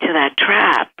fall into that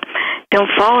trap. Don't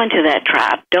fall into that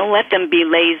trap. Don't let them be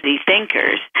lazy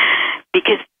thinkers,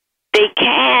 because they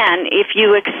can, if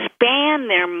you expand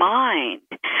their mind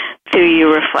through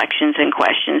your reflections and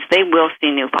questions, they will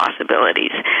see new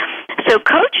possibilities. So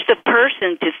coach the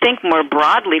person to think more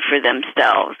broadly for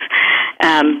themselves.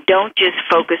 Don't just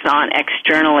focus on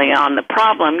externally on the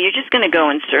problem. You're just going to go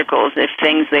in circles if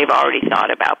things they've already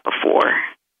thought about before.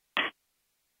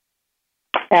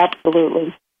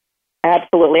 Absolutely.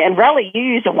 Absolutely. And Relly, you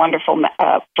use a wonderful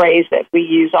phrase that we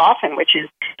use often, which is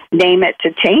name it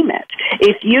to tame it.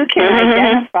 If you can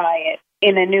identify it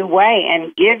in a new way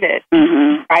and give it,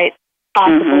 right,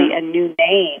 possibly a new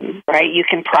name, right, you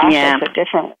can process it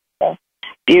differently. So,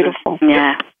 beautiful.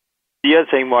 Yeah. The other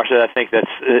thing, Marcia, I think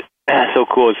that's so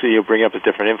cool is you bring up the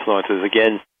different influences.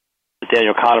 Again,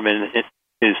 Daniel Kahneman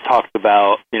is talked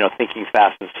about, thinking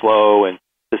fast and slow, and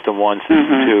system 1,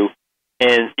 system 2.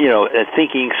 And,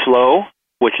 thinking slow,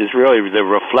 which is really the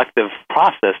reflective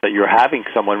process that you're having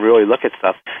someone really look at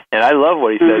stuff. And I love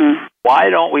what he said. Why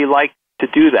don't we like to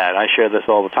do that? I share this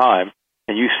all the time,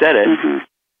 and you said it.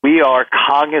 We are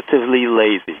cognitively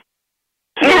lazy.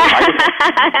 So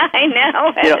I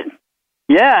know.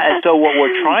 Yeah, and so what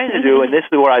we're trying to do, and this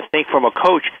is what I think from a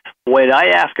coach, when I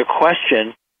ask a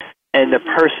question and the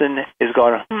person is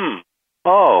going,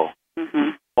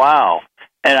 wow.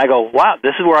 And I go, wow,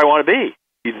 this is where I want to be.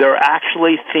 They're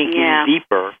actually thinking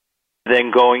deeper than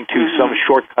going to some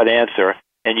shortcut answer,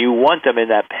 and you want them in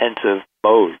that pensive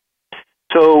mode.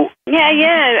 So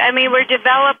I mean, we're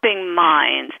developing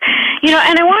minds.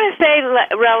 And I want to say,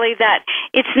 Relly, that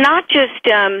it's not just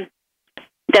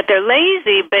that they're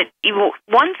lazy, but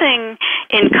one thing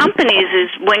in companies is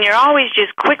when you're always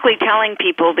just quickly telling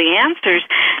people the answers,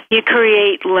 you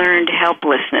create learned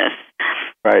helplessness.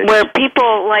 Right. Where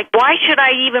people why should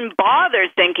I even bother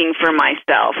thinking for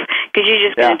myself? Because you're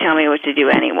just going to tell me what to do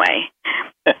anyway.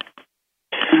 That's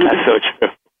so true.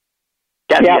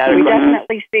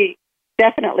 We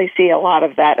definitely see a lot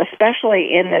of that,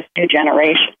 especially in this new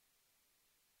generation.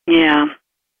 Yeah.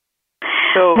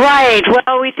 So, right.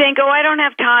 Well, we think, I don't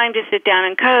have time to sit down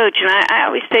and coach. And I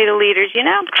always say to leaders, you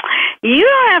don't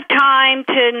have time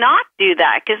to not do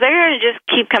that, because they're going to just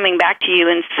keep coming back to you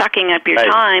and sucking up your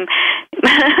time,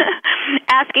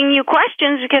 asking you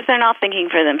questions because they're not thinking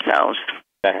for themselves.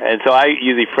 And so I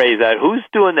usually phrase that, who's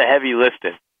doing the heavy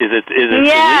lifting? Is it the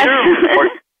leader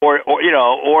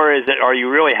or is it, are you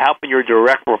really helping your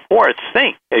direct reports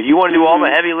think? If you want to do all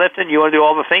the heavy lifting, you want to do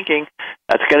all the thinking,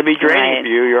 that's going to be draining for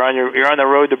you. You're on the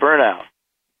road to burnout.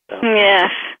 So.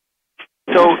 Yes.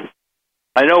 So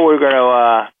I know we're going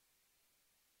to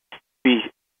be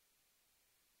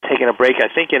taking a break, I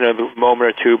think, in a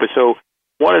moment or two. But so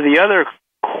one of the other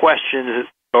questions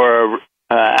or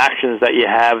actions that you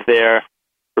have there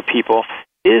for people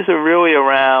is really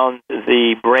around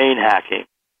the brain hacking,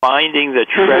 finding the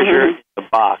treasure in the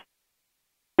box.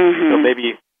 So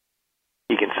maybe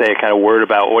you can say a kind of word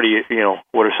about what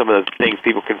are some of the things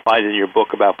people can find in your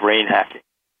book about brain hacking.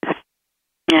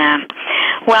 Yeah.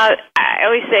 Well, I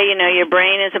always say, your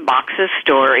brain is a box of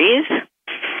stories,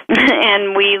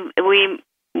 and we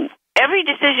every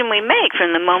decision we make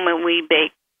from the moment we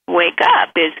wake up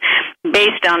is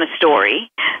based on a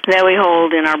story that we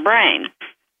hold in our brain.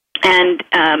 And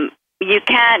you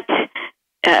can't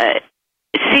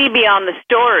see beyond the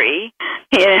story,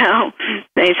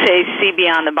 they say see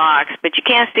beyond the box, but you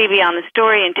can't see beyond the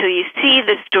story until you see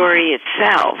the story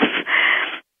itself.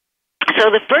 So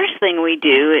the first thing we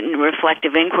do in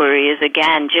reflective inquiry is,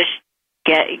 again, just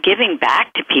giving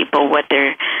back to people what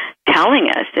they're telling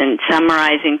us and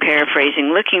summarizing,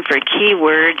 paraphrasing, looking for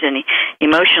keywords and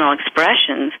emotional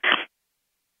expressions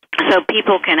so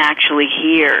people can actually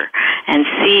hear and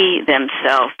see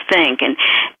themselves think. And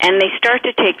they start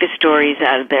to take the stories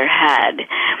out of their head.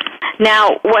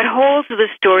 Now, what holds the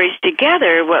stories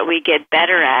together, what we get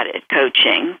better at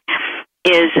coaching,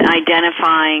 is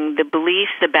identifying the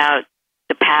beliefs about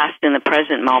the past and the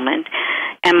present moment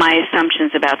and my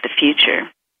assumptions about the future.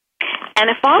 And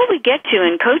if all we get to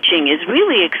in coaching is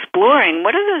really exploring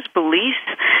what are those beliefs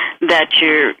that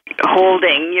you're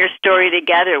holding your story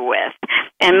together with,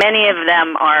 and many of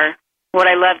them are what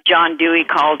I love John Dewey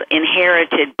called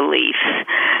inherited beliefs.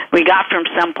 We got from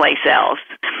someplace else,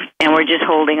 and we're just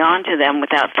holding on to them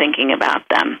without thinking about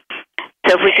them.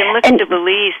 So if we can look at the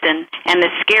beliefs and the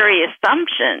scary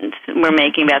assumptions we're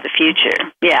making about the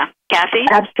future. Yeah. Kathy?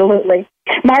 Absolutely.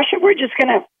 Marcia, we're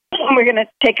going to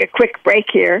take a quick break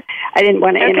here. I didn't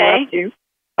want to interrupt you,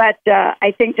 but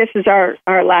I think this is our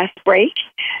last break.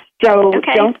 So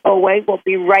don't go away. We'll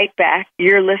be right back.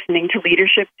 You're listening to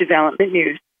Leadership Development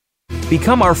News.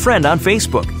 Become our friend on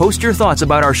Facebook. Post your thoughts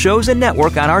about our shows and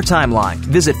network on our timeline.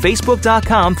 Visit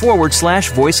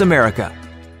facebook.com/Voice America.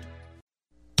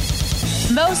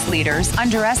 Most leaders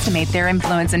underestimate their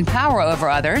influence and power over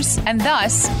others and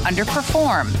thus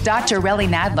underperform. Dr. Relly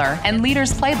Nadler and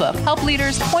Leaders Playbook help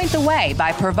leaders point the way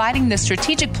by providing the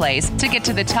strategic plays to get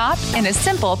to the top in a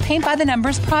simple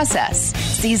paint-by-the-numbers process.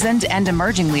 Seasoned and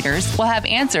emerging leaders will have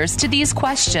answers to these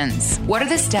questions. What are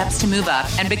the steps to move up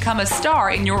and become a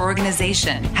star in your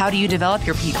organization? How do you develop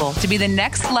your people to be the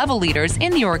next level leaders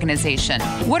in the organization?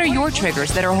 What are your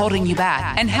triggers that are holding you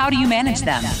back, and how do you manage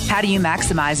them? How do you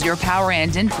maximize your power and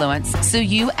influence so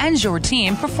you and your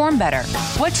team perform better?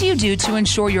 What do you do to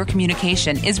ensure your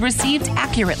communication is received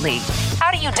accurately?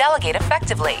 How do you delegate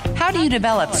effectively? How do you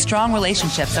develop strong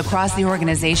relationships across the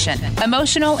organization?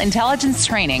 Emotional intelligence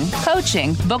training,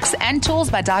 coaching, books, and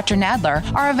tools by Dr. Nadler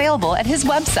are available at his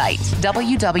website,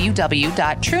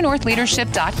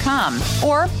 www.truenorthleadership.com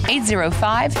or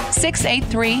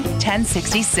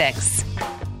 805-683-1066.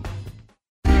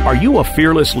 Are you a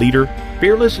fearless leader?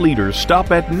 Fearless leaders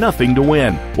stop at nothing to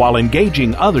win while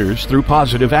engaging others through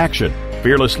positive action.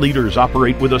 Fearless leaders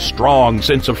operate with a strong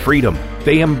sense of freedom.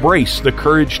 They embrace the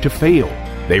courage to fail.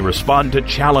 They respond to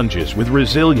challenges with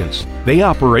resilience. They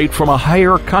operate from a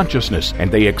higher consciousness,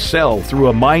 and they excel through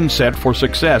a mindset for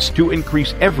success to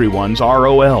increase everyone's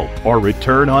ROL, or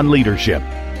return on leadership.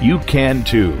 You can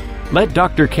too. Let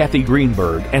Dr. Kathy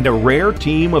Greenberg and a rare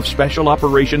team of special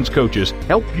operations coaches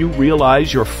help you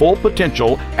realize your full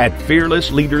potential at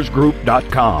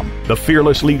fearlessleadersgroup.com. The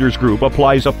Fearless Leaders Group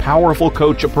applies a powerful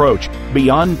coach approach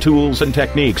beyond tools and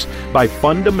techniques by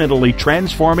fundamentally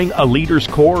transforming a leader's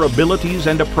core abilities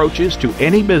and approaches to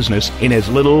any business in as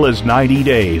little as 90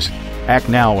 days. Act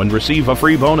now and receive a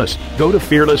free bonus. Go to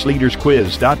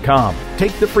fearlessleadersquiz.com.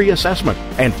 Take the free assessment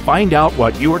and find out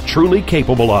what you are truly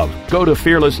capable of. Go to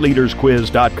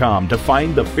fearlessleadersquiz.com to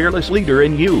find the fearless leader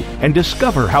in you and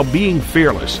discover how being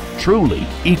fearless truly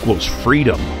equals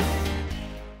freedom.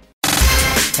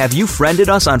 Have you friended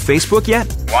us on Facebook yet?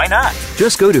 Why not?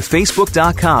 Just go to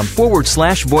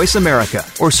facebook.com/Voice America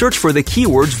or search for the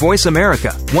keywords Voice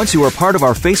America. Once you are part of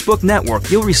our Facebook network,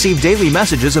 you'll receive daily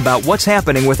messages about what's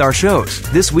happening with our shows,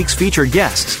 this week's featured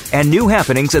guests, and new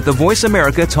happenings at the Voice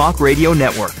America Talk Radio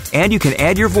Network. And you can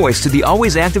add your voice to the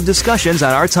always active discussions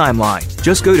on our timeline.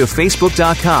 Just go to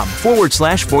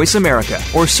facebook.com/Voice America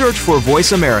or search for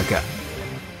Voice America.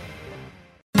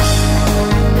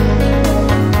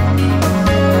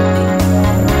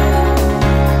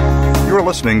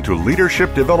 Listening to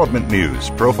Leadership Development News,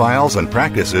 profiles and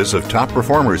practices of top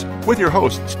performers with your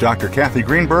hosts, Dr. Kathy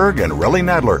Greenberg and Relly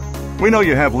Nadler. We know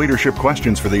you have leadership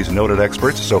questions for these noted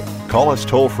experts, so call us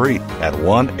toll-free at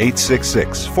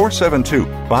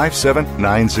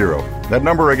 1-866-472-5790. That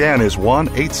number again is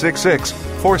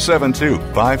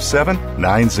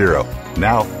 1-866-472-5790.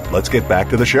 Now, let's get back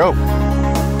to the show.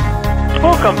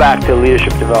 Welcome back to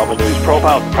Leadership Development News,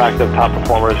 Profiles and Practice of Top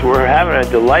Performers. We're having a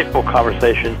delightful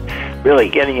conversation, really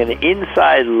getting an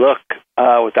inside look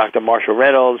with Dr. Marcia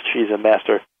Reynolds. She's a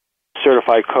master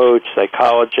certified coach,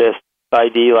 psychologist,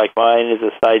 PsyD, like mine is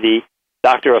a PsyD,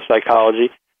 doctor of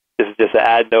psychology. This is just an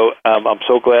ad note. I'm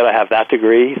so glad I have that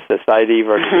degree, the PsyD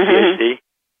versus the PhD,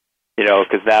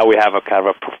 because now we have a kind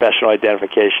of a professional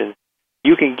identification.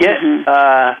 You can get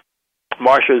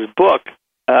Marcia's book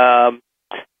at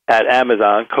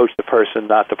Amazon, Coach the Person,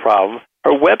 Not the Problem.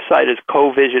 Her website is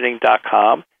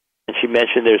covisioning.com, and she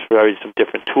mentioned there's very some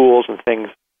different tools and things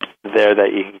there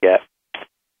that you can get.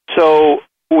 So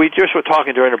we just were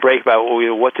talking during the break about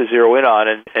what to zero in on,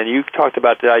 and you talked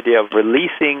about the idea of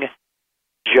releasing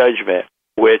judgment,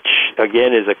 which,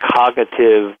 again, is a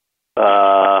cognitive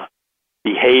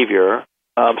behavior.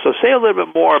 So say a little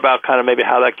bit more about kind of maybe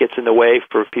how that gets in the way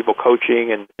for people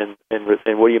coaching, and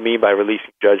what do you mean by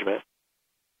releasing judgment?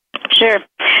 Sure.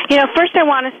 First I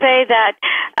want to say that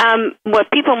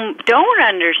what people don't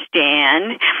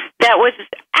understand, that was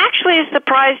actually a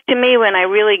surprise to me when I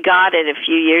really got it a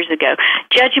few years ago.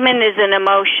 Judgment is an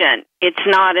emotion. It's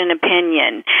not an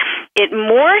opinion. It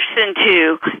morphs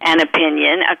into an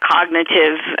opinion, a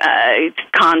cognitive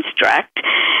construct,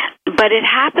 but it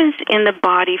happens in the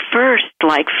body first,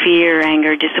 like fear,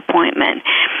 anger, disappointment.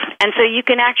 And so you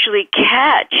can actually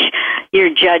catch your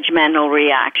judgmental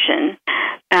reaction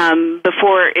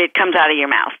before it comes out of your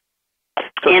mouth.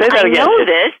 So and say that I again. know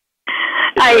this.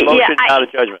 It's an emotion, not a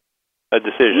judgment. A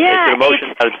decision. Yeah, it's an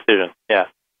emotion, not a decision. Yeah.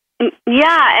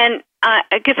 Yeah, and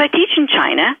because I teach in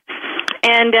China,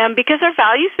 and because our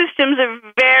value systems are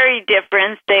very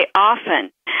different, they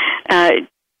often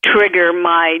trigger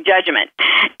my judgment.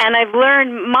 And I've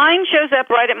learned mine shows up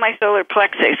right at my solar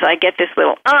plexus. I get this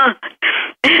little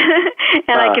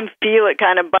and I can feel it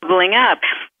kind of bubbling up.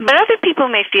 But other people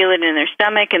may feel it in their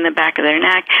stomach, in the back of their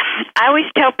neck. I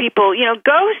always tell people,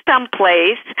 go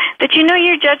someplace that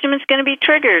your judgment's going to be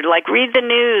triggered, like read the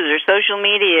news or social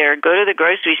media or go to the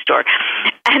grocery store,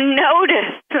 and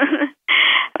notice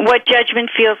what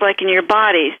judgment feels like in your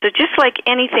body. So just like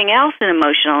anything else in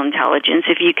emotional intelligence,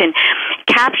 if you can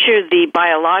capture the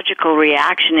biological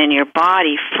reaction in your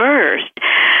body first,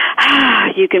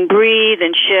 you can breathe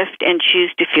and shift and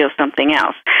choose to feel something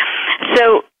else.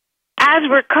 So as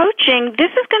we're coaching,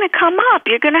 this is going to come up.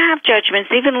 You're going to have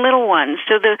judgments, even little ones.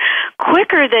 So the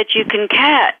quicker that you can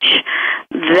catch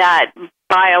that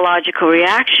biological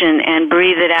reaction and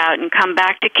breathe it out and come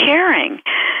back to caring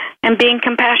and being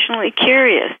compassionately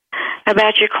curious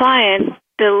about your client,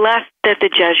 the less that the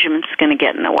judgment's going to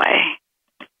get in the way.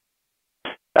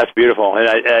 That's beautiful. And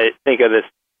I think of this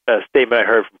statement I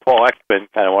heard from Paul Ekman,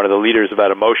 kind of one of the leaders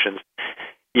about emotions.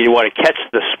 You want to catch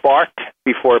the spark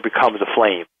before it becomes a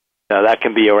flame. Now, that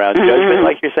can be around judgment,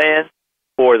 like you're saying,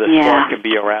 or the spark can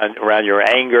be around your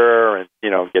anger and,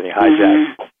 getting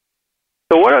hijacked.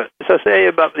 So say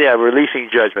about releasing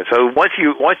judgment. So once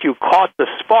you caught the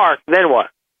spark, then what?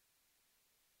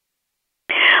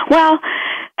 Well,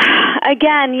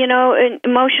 again,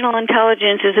 emotional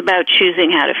intelligence is about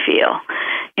choosing how to feel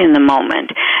in the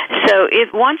moment. So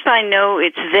once I know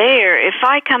it's there, if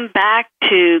I come back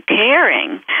to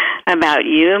caring about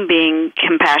you and being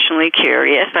compassionately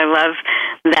curious, I love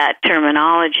that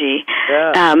terminology,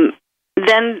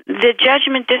 then the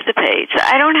judgment dissipates.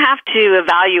 I don't have to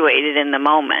evaluate it in the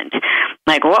moment.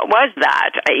 Like, what was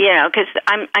that? Because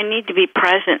I need to be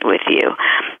present with you.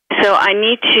 So I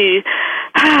need to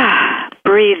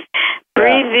breathe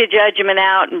the judgment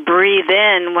out and breathe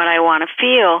in what I want to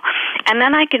feel, and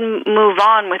then I can move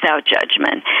on without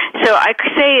judgment. So I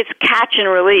say it's catch and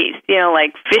release,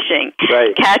 like fishing.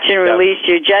 Right. Catch and release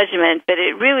your judgment, but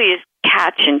it really is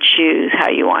catch and choose how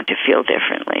you want to feel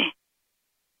differently.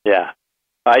 Yeah.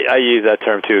 I use that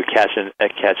term too, catch and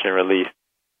release.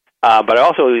 But I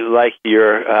also like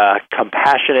your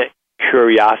compassionate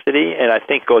curiosity, and I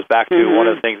think goes back to one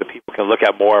of the things that people can look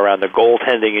at more around the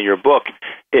goaltending in your book.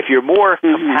 If you're more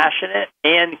compassionate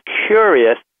and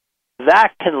curious,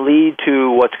 that can lead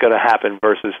to what's going to happen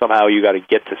versus somehow you got to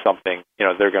get to something.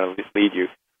 They're going to lead you.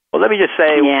 Well, let me just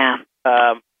say,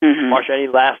 Marcia, any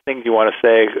last things you want to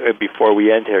say before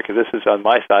we end here? Because this is, on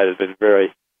my side, has been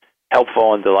very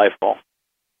helpful and delightful.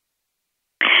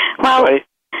 Well,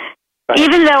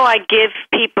 even though I give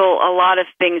people a lot of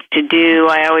things to do,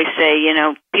 I always say,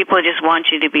 people just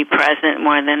want you to be present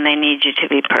more than they need you to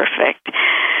be perfect.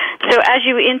 So as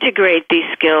you integrate these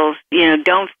skills,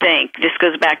 don't think, this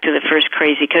goes back to the first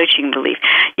crazy coaching belief,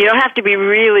 you don't have to be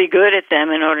really good at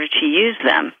them in order to use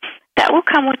them. That will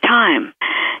come with time.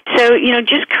 So,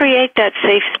 just create that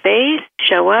safe space,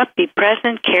 show up, be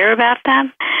present, care about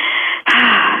them,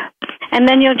 and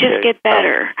then you'll just get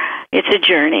better. It's a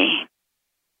journey.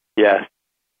 Yes.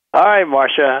 All right,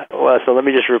 Marcia. Well, so let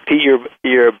me just repeat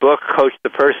your book, Coach the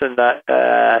Person, Not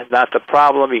the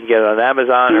Problem. You can get it on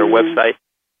Amazon or website,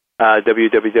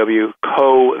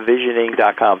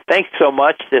 www.covisioning.com. Thanks so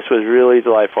much. This was really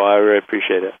delightful. I really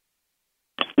appreciate it.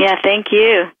 Yeah, thank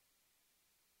you.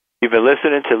 You've been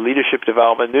listening to Leadership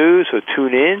Development News, so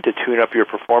tune in to tune up your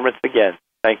performance again.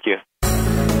 Thank you.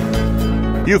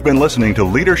 You've been listening to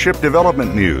Leadership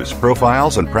Development News,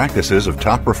 profiles and practices of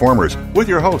top performers with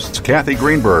your hosts, Kathy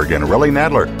Greenberg and Relly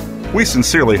Nadler. We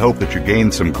sincerely hope that you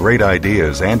gained some great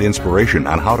ideas and inspiration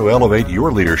on how to elevate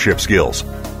your leadership skills.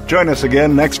 Join us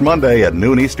again next Monday at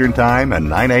noon Eastern Time and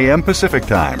 9 a.m. Pacific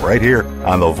Time right here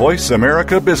on the Voice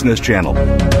America Business Channel.